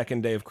as the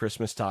second day of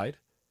Christmastide,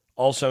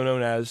 also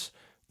known as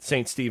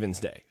St. Stephen's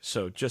Day.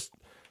 So just,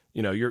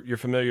 you're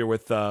familiar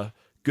with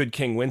Good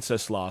King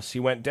Wenceslas. He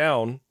went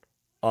down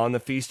on the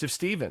Feast of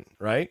Stephen,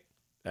 right?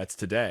 That's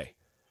today.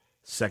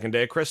 Second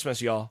day of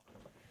Christmas, y'all.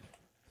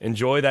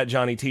 Enjoy that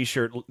Johnny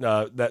T-shirt,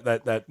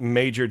 that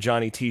major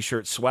Johnny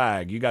T-shirt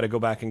swag. You got to go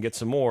back and get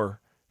some more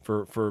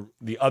for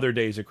the other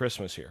days of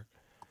Christmas here.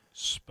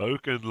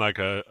 Spoken like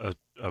a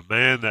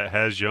man that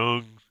has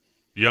young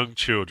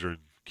children,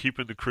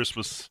 keeping the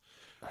Christmas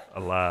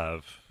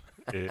alive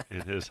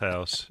in his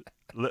house.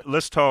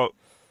 Let's talk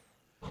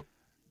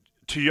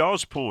to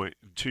y'all's point,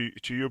 to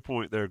your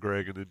point there,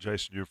 Greg, and then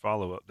Jason, your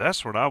follow-up.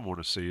 That's what I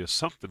want to see is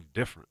something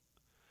different,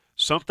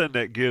 something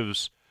that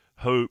gives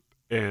hope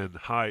and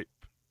hype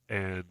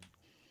and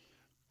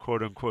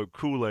quote-unquote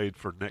Kool-Aid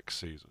for next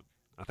season.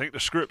 I think the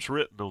script's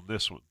written on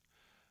this one.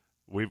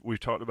 We've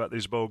talked about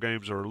these bowl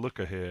games are a look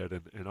ahead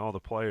and all the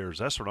players.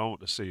 That's what I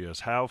want to see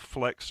is how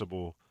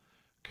flexible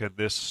can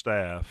this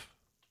staff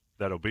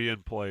that'll be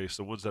in place,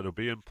 the ones that'll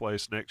be in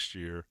place next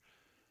year,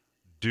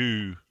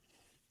 do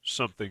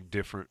something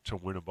different to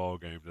win a ball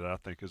game that I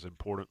think is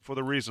important for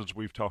the reasons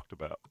we've talked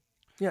about.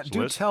 Yeah,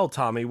 so tell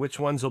Tommy which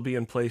ones will be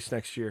in place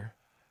next year.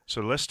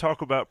 So let's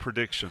talk about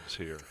predictions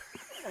here.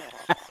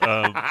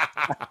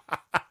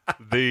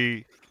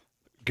 The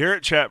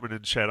Garrett Chapman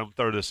in chat, I'm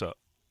throw this up.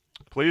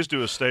 Please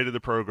do a state of the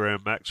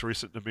program, Mac's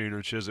recent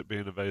demeanor, Chizik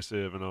being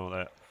evasive and all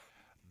that.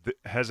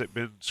 Has it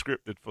been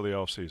scripted for the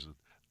offseason?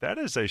 That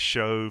is a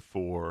show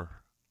for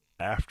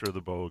after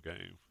the bowl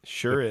game.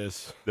 Sure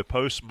is. The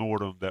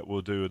post-mortem that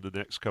we'll do in the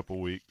next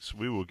couple weeks.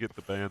 We will get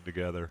the band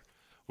together.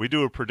 We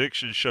do a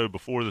prediction show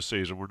before the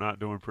season. We're not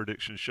doing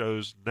prediction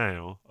shows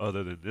now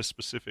other than this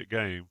specific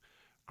game.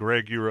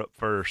 Greg, you're up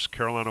first.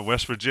 Carolina,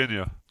 West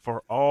Virginia,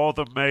 for all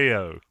the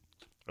Mayo.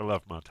 I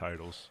love my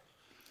titles.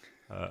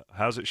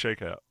 How's it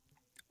shake out?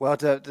 Well,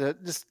 to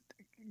just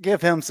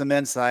give him some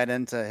insight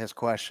into his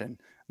question,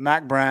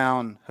 Mac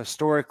Brown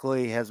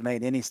historically has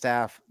made any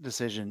staff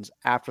decisions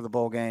after the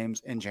bowl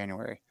games in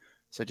January.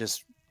 So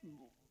just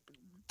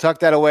tuck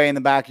that away in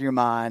the back of your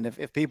mind.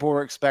 If people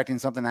were expecting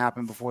something to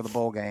happen before the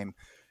bowl game,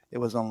 it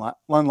was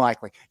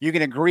unlikely. You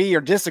can agree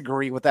or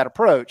disagree with that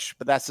approach,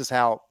 but that's just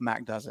how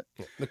Mac does it.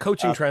 The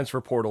coaching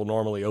transfer portal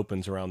normally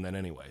opens around then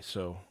anyway.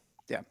 So,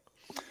 yeah.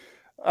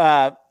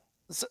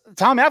 So,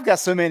 Tommy, I've got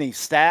so many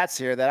stats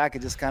here that I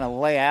could just kind of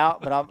lay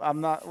out, but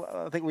I'm not.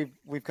 I think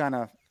we've kind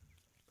of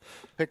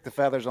picked the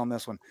feathers on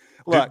this one.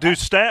 Look, do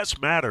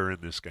stats matter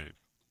in this game?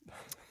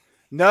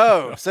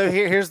 No. So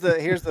here's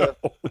the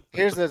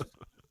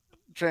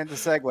trend to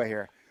segue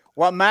here.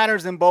 What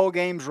matters in bowl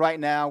games right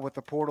now with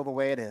the portal the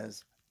way it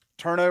is: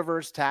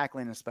 turnovers,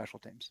 tackling, and special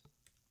teams.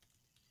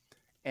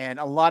 And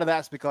a lot of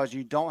that's because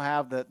you don't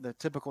have the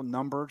typical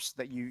numbers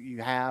that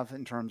you have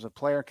in terms of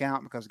player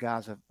count because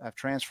guys have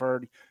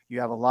transferred. You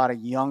have a lot of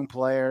young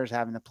players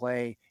having to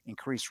play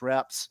increased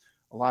reps,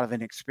 a lot of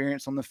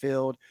inexperience on the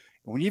field.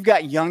 When you've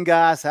got young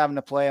guys having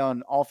to play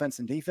on offense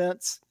and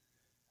defense,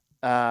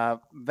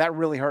 that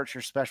really hurts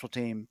your special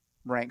team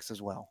ranks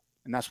as well.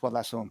 And that's why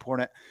that's so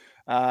important.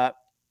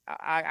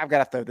 I've got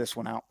to throw this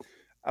one out.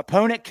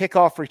 Opponent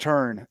kickoff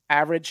return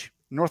average.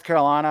 North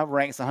Carolina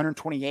ranks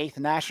 128th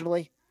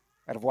nationally.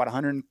 out of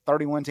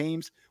 131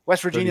 teams.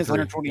 West Virginia is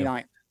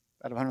 129th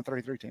out of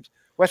 133 teams.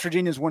 West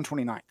Virginia is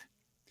 129th.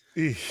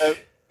 So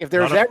if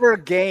there's ever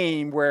a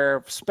game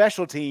where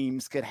special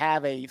teams could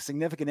have a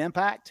significant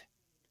impact,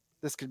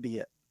 this could be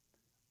it.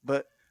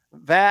 But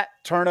that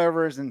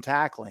turnovers and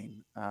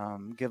tackling,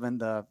 given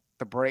the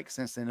break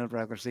since the end of the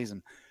regular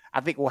season,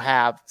 I think will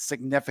have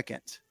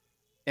significant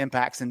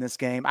impacts in this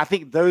game. I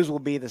think those will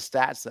be the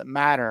stats that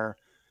matter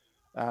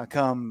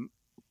come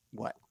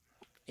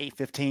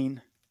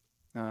 8:15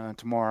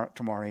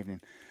 tomorrow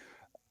evening.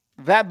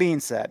 That being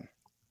said,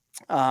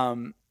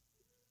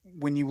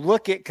 when you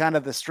look at kind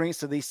of the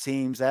strengths of these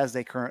teams as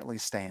they currently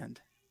stand,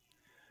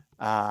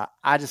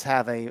 I just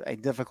have a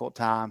difficult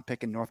time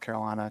picking North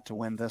Carolina to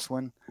win this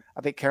one.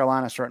 I think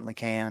Carolina certainly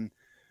can,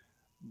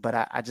 but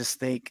I just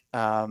think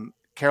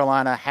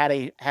Carolina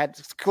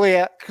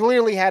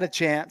clearly had a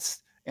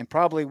chance and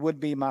probably would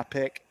be my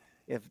pick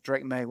if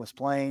Drake May was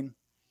playing.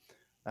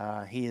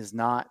 He is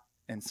not,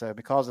 and so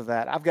because of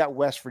that, I've got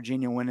West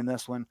Virginia winning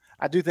this one.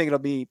 I do think it'll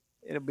be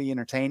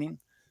entertaining,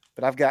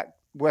 but I've got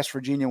West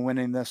Virginia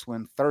winning this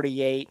one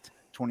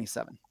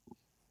 38-27.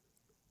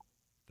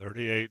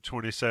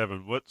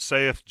 38-27. What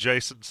saith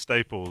Jason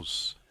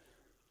Staples?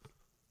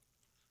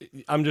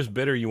 I'm just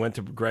bitter you went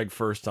to Greg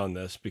first on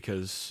this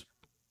because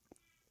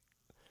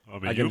I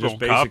mean, you're going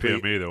to copy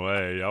him either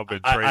way. Y'all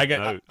been trading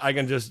notes. I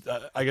can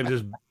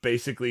just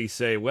basically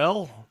say,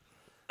 well,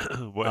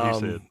 what he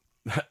said.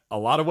 A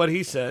lot of what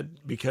he said,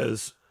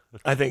 because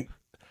I think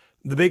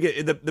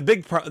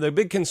the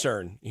big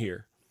concern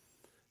here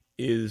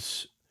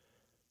is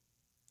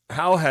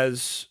how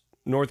has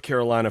North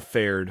Carolina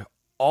fared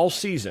all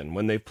season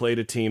when they've played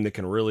a team that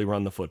can really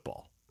run the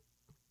football?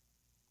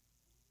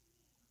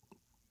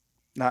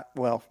 Not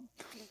well.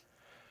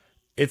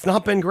 It's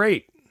not been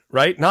great,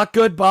 right? Not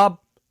good, Bob.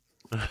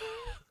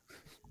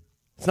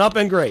 It's not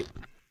been great.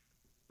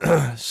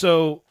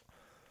 So,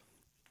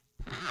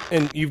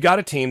 and you've got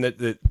a team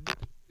that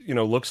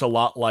looks a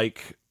lot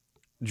like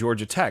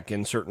Georgia Tech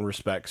in certain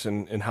respects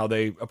and how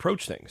they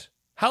approach things.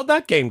 How'd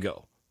that game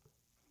go?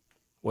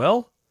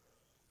 Well,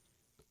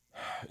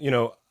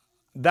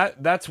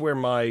 that's where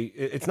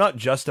it's not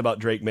just about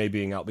Drake May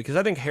being out, because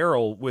I think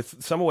Harrell,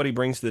 with some of what he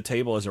brings to the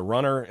table as a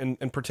runner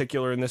in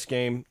particular in this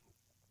game,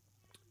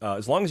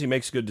 as long as he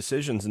makes good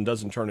decisions and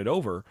doesn't turn it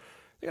over,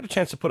 they got a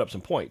chance to put up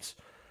some points.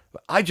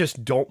 But I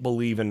just don't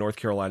believe in North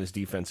Carolina's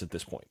defense at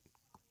this point.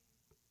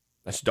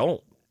 I just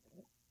don't.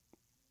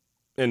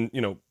 And,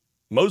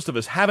 most of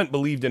us haven't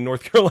believed in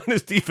North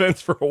Carolina's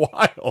defense for a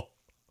while.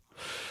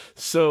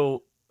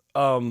 So,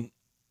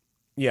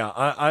 yeah,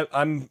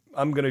 I'm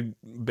going to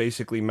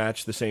basically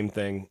match the same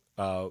thing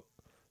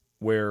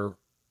where,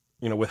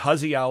 with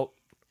Huzzy out,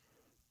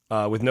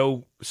 with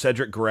no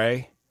Cedric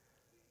Gray,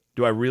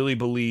 do I really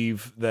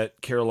believe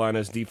that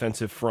Carolina's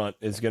defensive front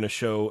is going to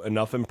show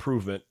enough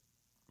improvement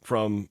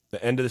from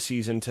the end of the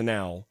season to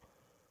now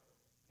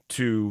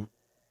to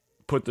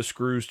put the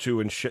screws to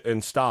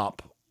and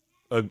stop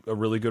a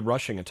really good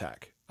rushing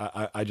attack?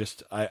 I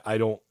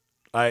don't.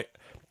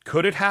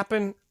 Could it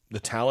happen? The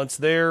talent's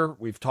there.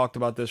 We've talked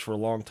about this for a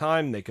long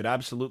time. They could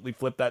absolutely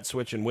flip that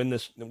switch and win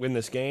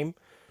this game.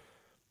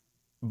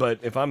 But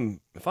if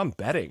I'm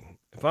betting,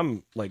 if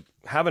I'm like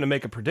having to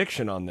make a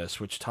prediction on this,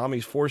 which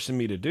Tommy's forcing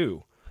me to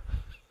do,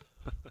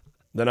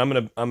 then I'm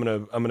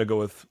gonna go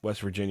with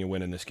West Virginia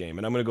winning this game,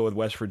 and I'm gonna go with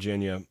West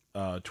Virginia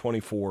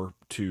 24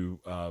 to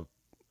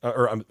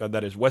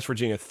that is West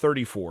Virginia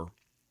 34,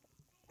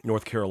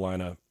 North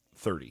Carolina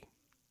 30.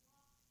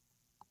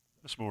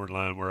 That's more in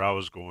line where I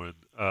was going.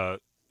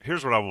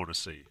 Here's what I want to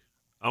see.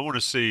 I want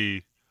to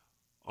see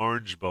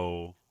Orange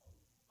Bowl,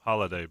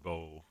 Holiday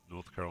Bowl,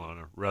 North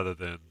Carolina, rather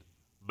than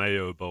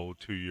Mayo Bowl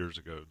 2 years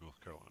ago,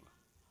 North Carolina.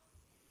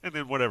 And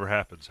then whatever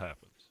happens,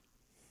 happens.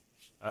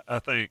 I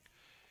think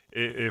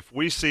if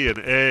we see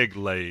an egg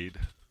laid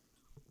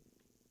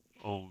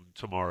on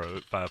tomorrow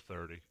at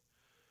 5:30,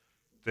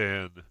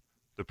 then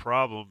the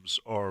problems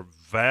are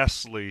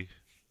vastly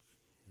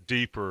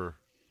deeper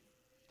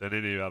than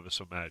any of us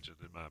imagined,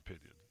 in my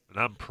opinion. And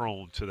I'm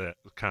prone to that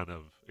kind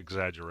of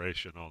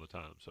exaggeration all the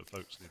time, so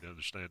folks need to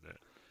understand that.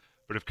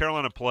 But if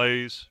Carolina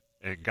plays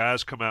and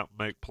guys come out and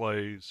make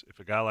plays, if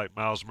a guy like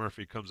Miles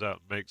Murphy comes out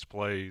and makes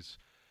plays,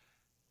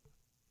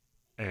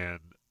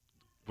 and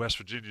West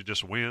Virginia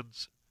just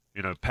wins,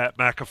 Pat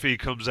McAfee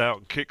comes out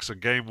and kicks a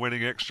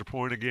game-winning extra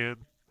point again,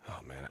 oh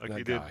man, like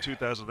he did in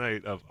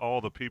 2008, of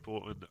all the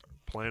people on the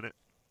planet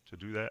to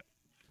do that,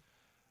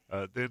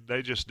 then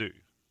they just do.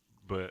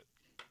 But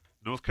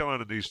North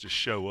Carolina needs to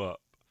show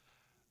up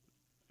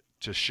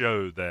to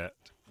show that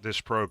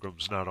this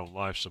program's not on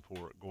life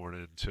support going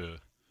into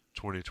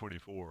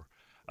 2024.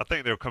 I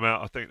think they'll come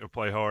out. I think they'll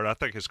play hard. I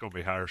think it's going to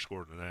be higher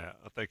scored than that.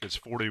 I think it's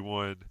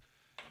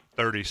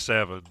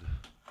 41-37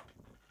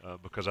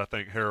 because I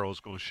think Harrell's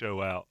going to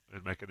show out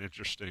and make an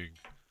interesting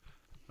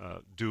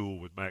duel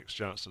with Max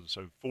Johnson.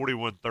 So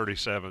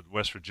 41-37,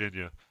 West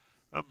Virginia.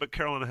 But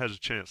Carolina has a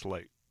chance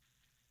late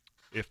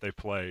if they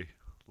play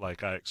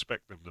like I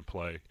expect them to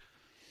play.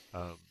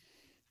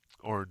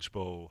 Orange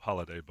Bowl,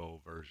 Holiday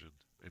Bowl version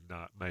and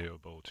not Mayo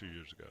Bowl 2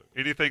 years ago.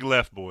 Anything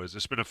left, boys?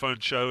 It's been a fun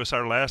show. It's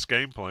our last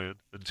game plan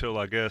until,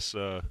 I guess,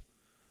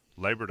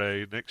 Labor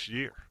Day next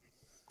year.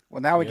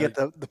 Well, now we get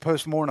the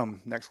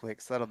post-mortem next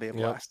week, so that'll be a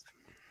blast.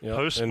 Yep.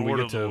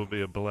 Post-mortem will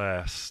be a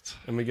blast.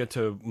 And we get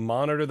to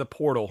monitor the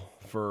portal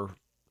for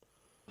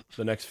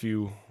the next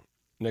few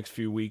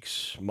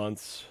weeks,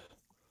 months.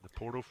 The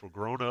portal for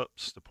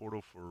grown-ups, the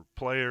portal for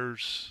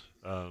players,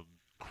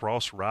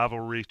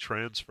 cross-rivalry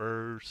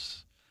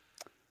transfers.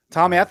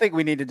 Tommy, I think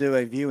we need to do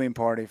a viewing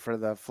party for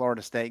the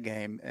Florida State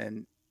game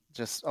and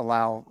just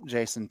allow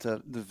Jason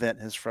to vent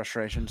his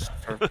frustrations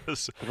for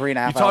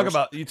 3.5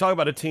 hours. You talk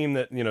about a team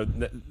that,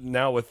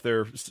 now with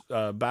their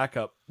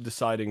backup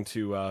deciding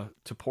to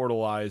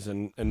portalize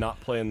and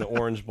not play in the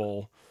Orange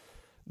Bowl,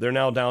 they're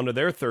now down to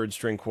their third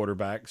string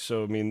quarterback.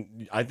 So, I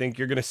mean, I think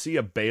you're going to see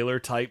a Baylor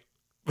type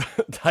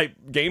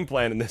game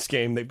plan in this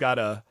game.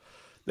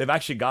 They've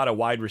actually got a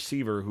wide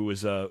receiver who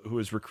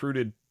was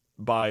recruited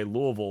by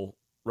Louisville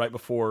right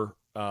before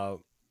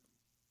all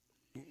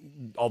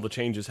the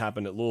changes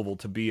happened at Louisville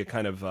to be a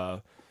kind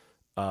of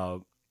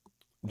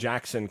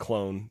Jackson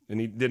clone,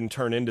 and he didn't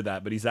turn into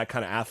that, but he's that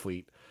kind of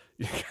athlete.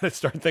 You got to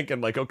start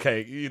thinking like,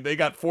 okay, they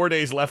got 4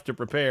 days left to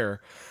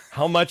prepare.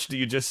 How much do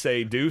you just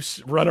say,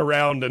 Deuce, run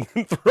around and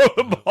throw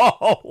the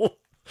ball?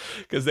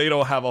 Because they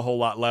don't have a whole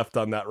lot left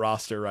on that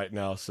roster right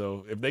now.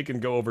 So if they can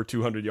go over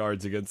 200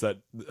 yards against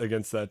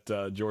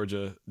that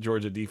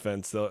Georgia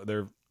defense,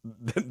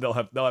 they'll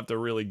have to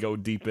really go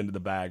deep into the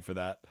bag for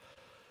that.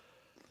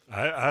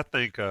 I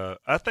think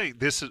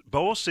this is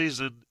bowl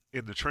season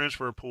in the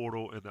transfer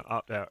portal and the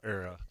opt-out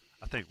era.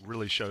 I think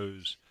really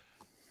shows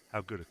how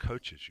good a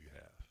coaches you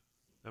have.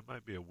 That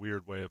might be a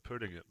weird way of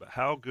putting it, but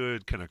how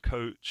good can a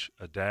coach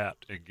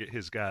adapt and get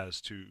his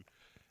guys to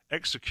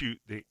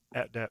execute the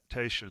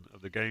adaptation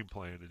of the game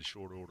plan in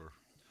short order?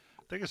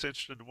 I think it's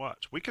interesting to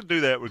watch. We can do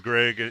that with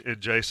Greg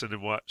and Jason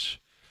and watch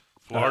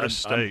Florida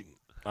State.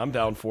 I'm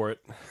down for it.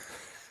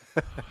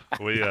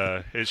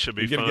 It should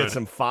be fun. You're going to get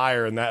some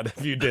fire in that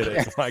if you did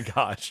it. My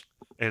gosh.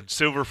 And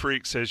Silver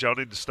Freak says y'all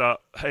need to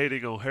stop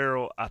hating on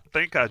Harrell. I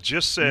think I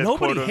just said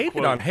nobody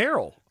hated on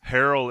Harrell.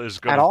 Harrell is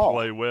going to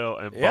play well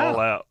and ball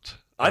out.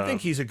 I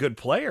think he's a good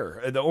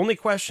player. The only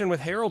question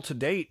with Harrell to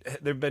date,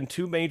 there have been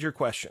two major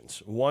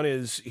questions. One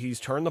is he's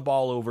turned the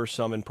ball over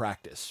some in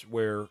practice,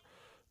 where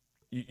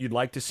you'd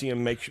like to see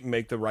him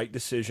make the right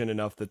decision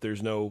enough that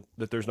there's no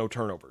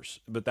turnovers.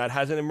 But that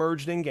hasn't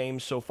emerged in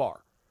games so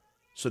far.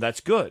 So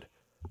that's good.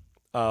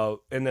 And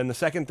then the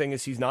second thing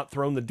is he's not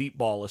thrown the deep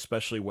ball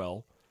especially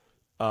well.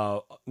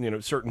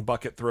 Certain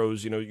bucket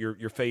throws,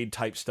 your fade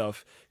type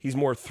stuff. He's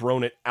more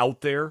thrown it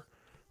out there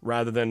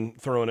rather than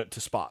throwing it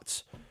to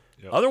spots.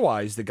 Yep.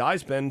 Otherwise, the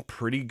guy's been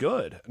pretty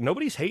good.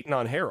 Nobody's hating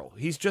on Harrell.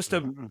 He's just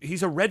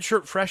he's a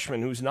redshirt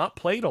freshman who's not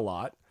played a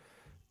lot,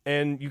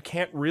 and you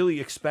can't really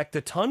expect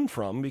a ton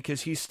from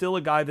because he's still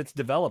a guy that's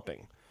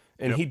developing.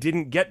 And he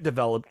didn't get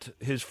developed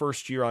his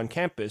first year on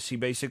campus. He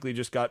basically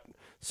just got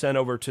sent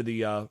over to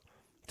the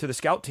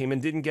scout team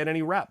and didn't get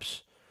any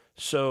reps.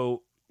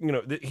 So,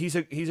 he's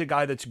a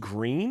guy that's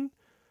green,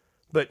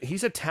 but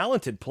he's a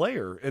talented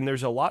player, and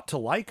there's a lot to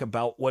like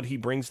about what he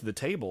brings to the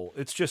table.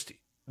 It's just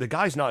the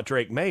guy's not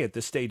Drake May at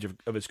this stage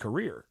of his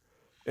career.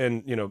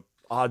 And,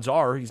 odds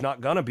are he's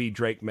not going to be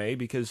Drake May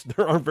because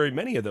there aren't very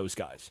many of those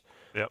guys.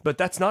 Yep. But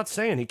that's not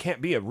saying he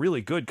can't be a really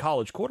good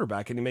college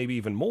quarterback, and maybe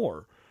even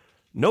more.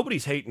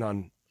 Nobody's hating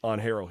on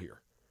Harrell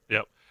here.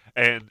 Yep.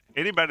 And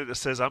anybody that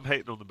says I'm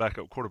hating on the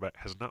backup quarterback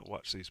has not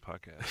watched these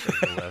podcasts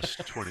over the last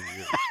 20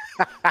 years.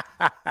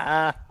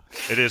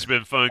 It has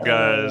been fun,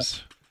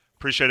 guys.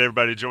 Appreciate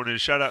everybody joining us.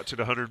 Shout out to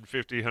the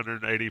 150,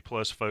 180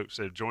 plus folks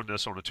that have joined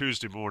us on a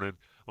Tuesday morning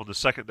on the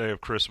second day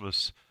of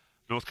Christmas.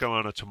 North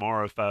Carolina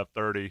tomorrow,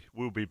 5:30.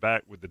 We'll be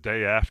back with the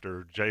day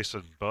after,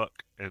 Jason,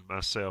 Buck, and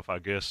myself, I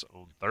guess,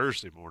 on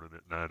Thursday morning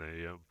at 9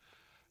 a.m.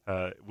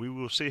 We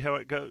will see how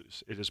it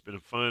goes. It has been a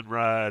fun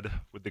ride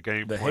with the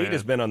game plan. The hate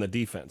has been on the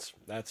defense.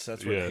 That's where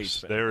the hate's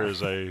been. There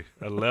is a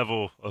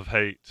level of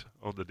hate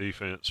on the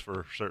defense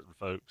for certain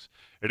folks.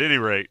 At any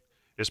rate,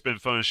 it's been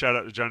fun. Shout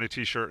out to Johnny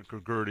T-Shirt and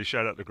Congruity.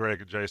 Shout out to Greg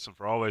and Jason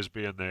for always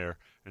being there.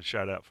 And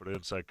shout out for the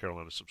Inside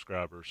Carolina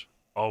subscribers.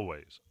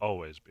 Always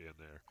being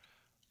there.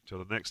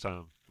 Until the next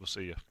time, we'll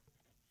see you.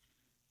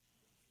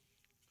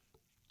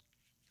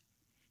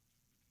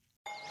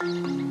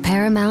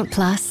 Paramount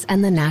Plus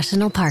and the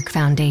National Park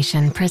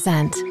Foundation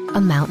present A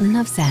Mountain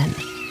of Zen.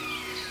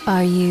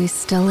 Are you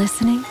still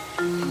listening?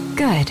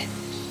 Good.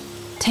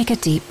 Take a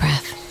deep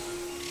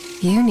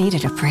breath. You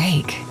needed a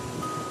break.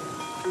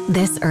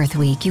 This Earth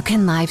Week, you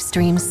can live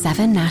stream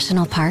 7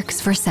 national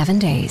parks for 7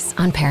 days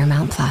on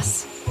Paramount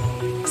Plus.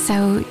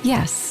 So,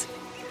 yes,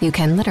 you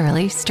can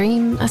literally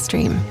stream a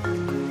stream.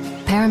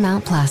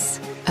 Paramount Plus,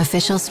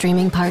 official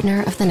streaming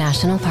partner of the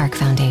National Park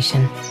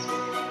Foundation.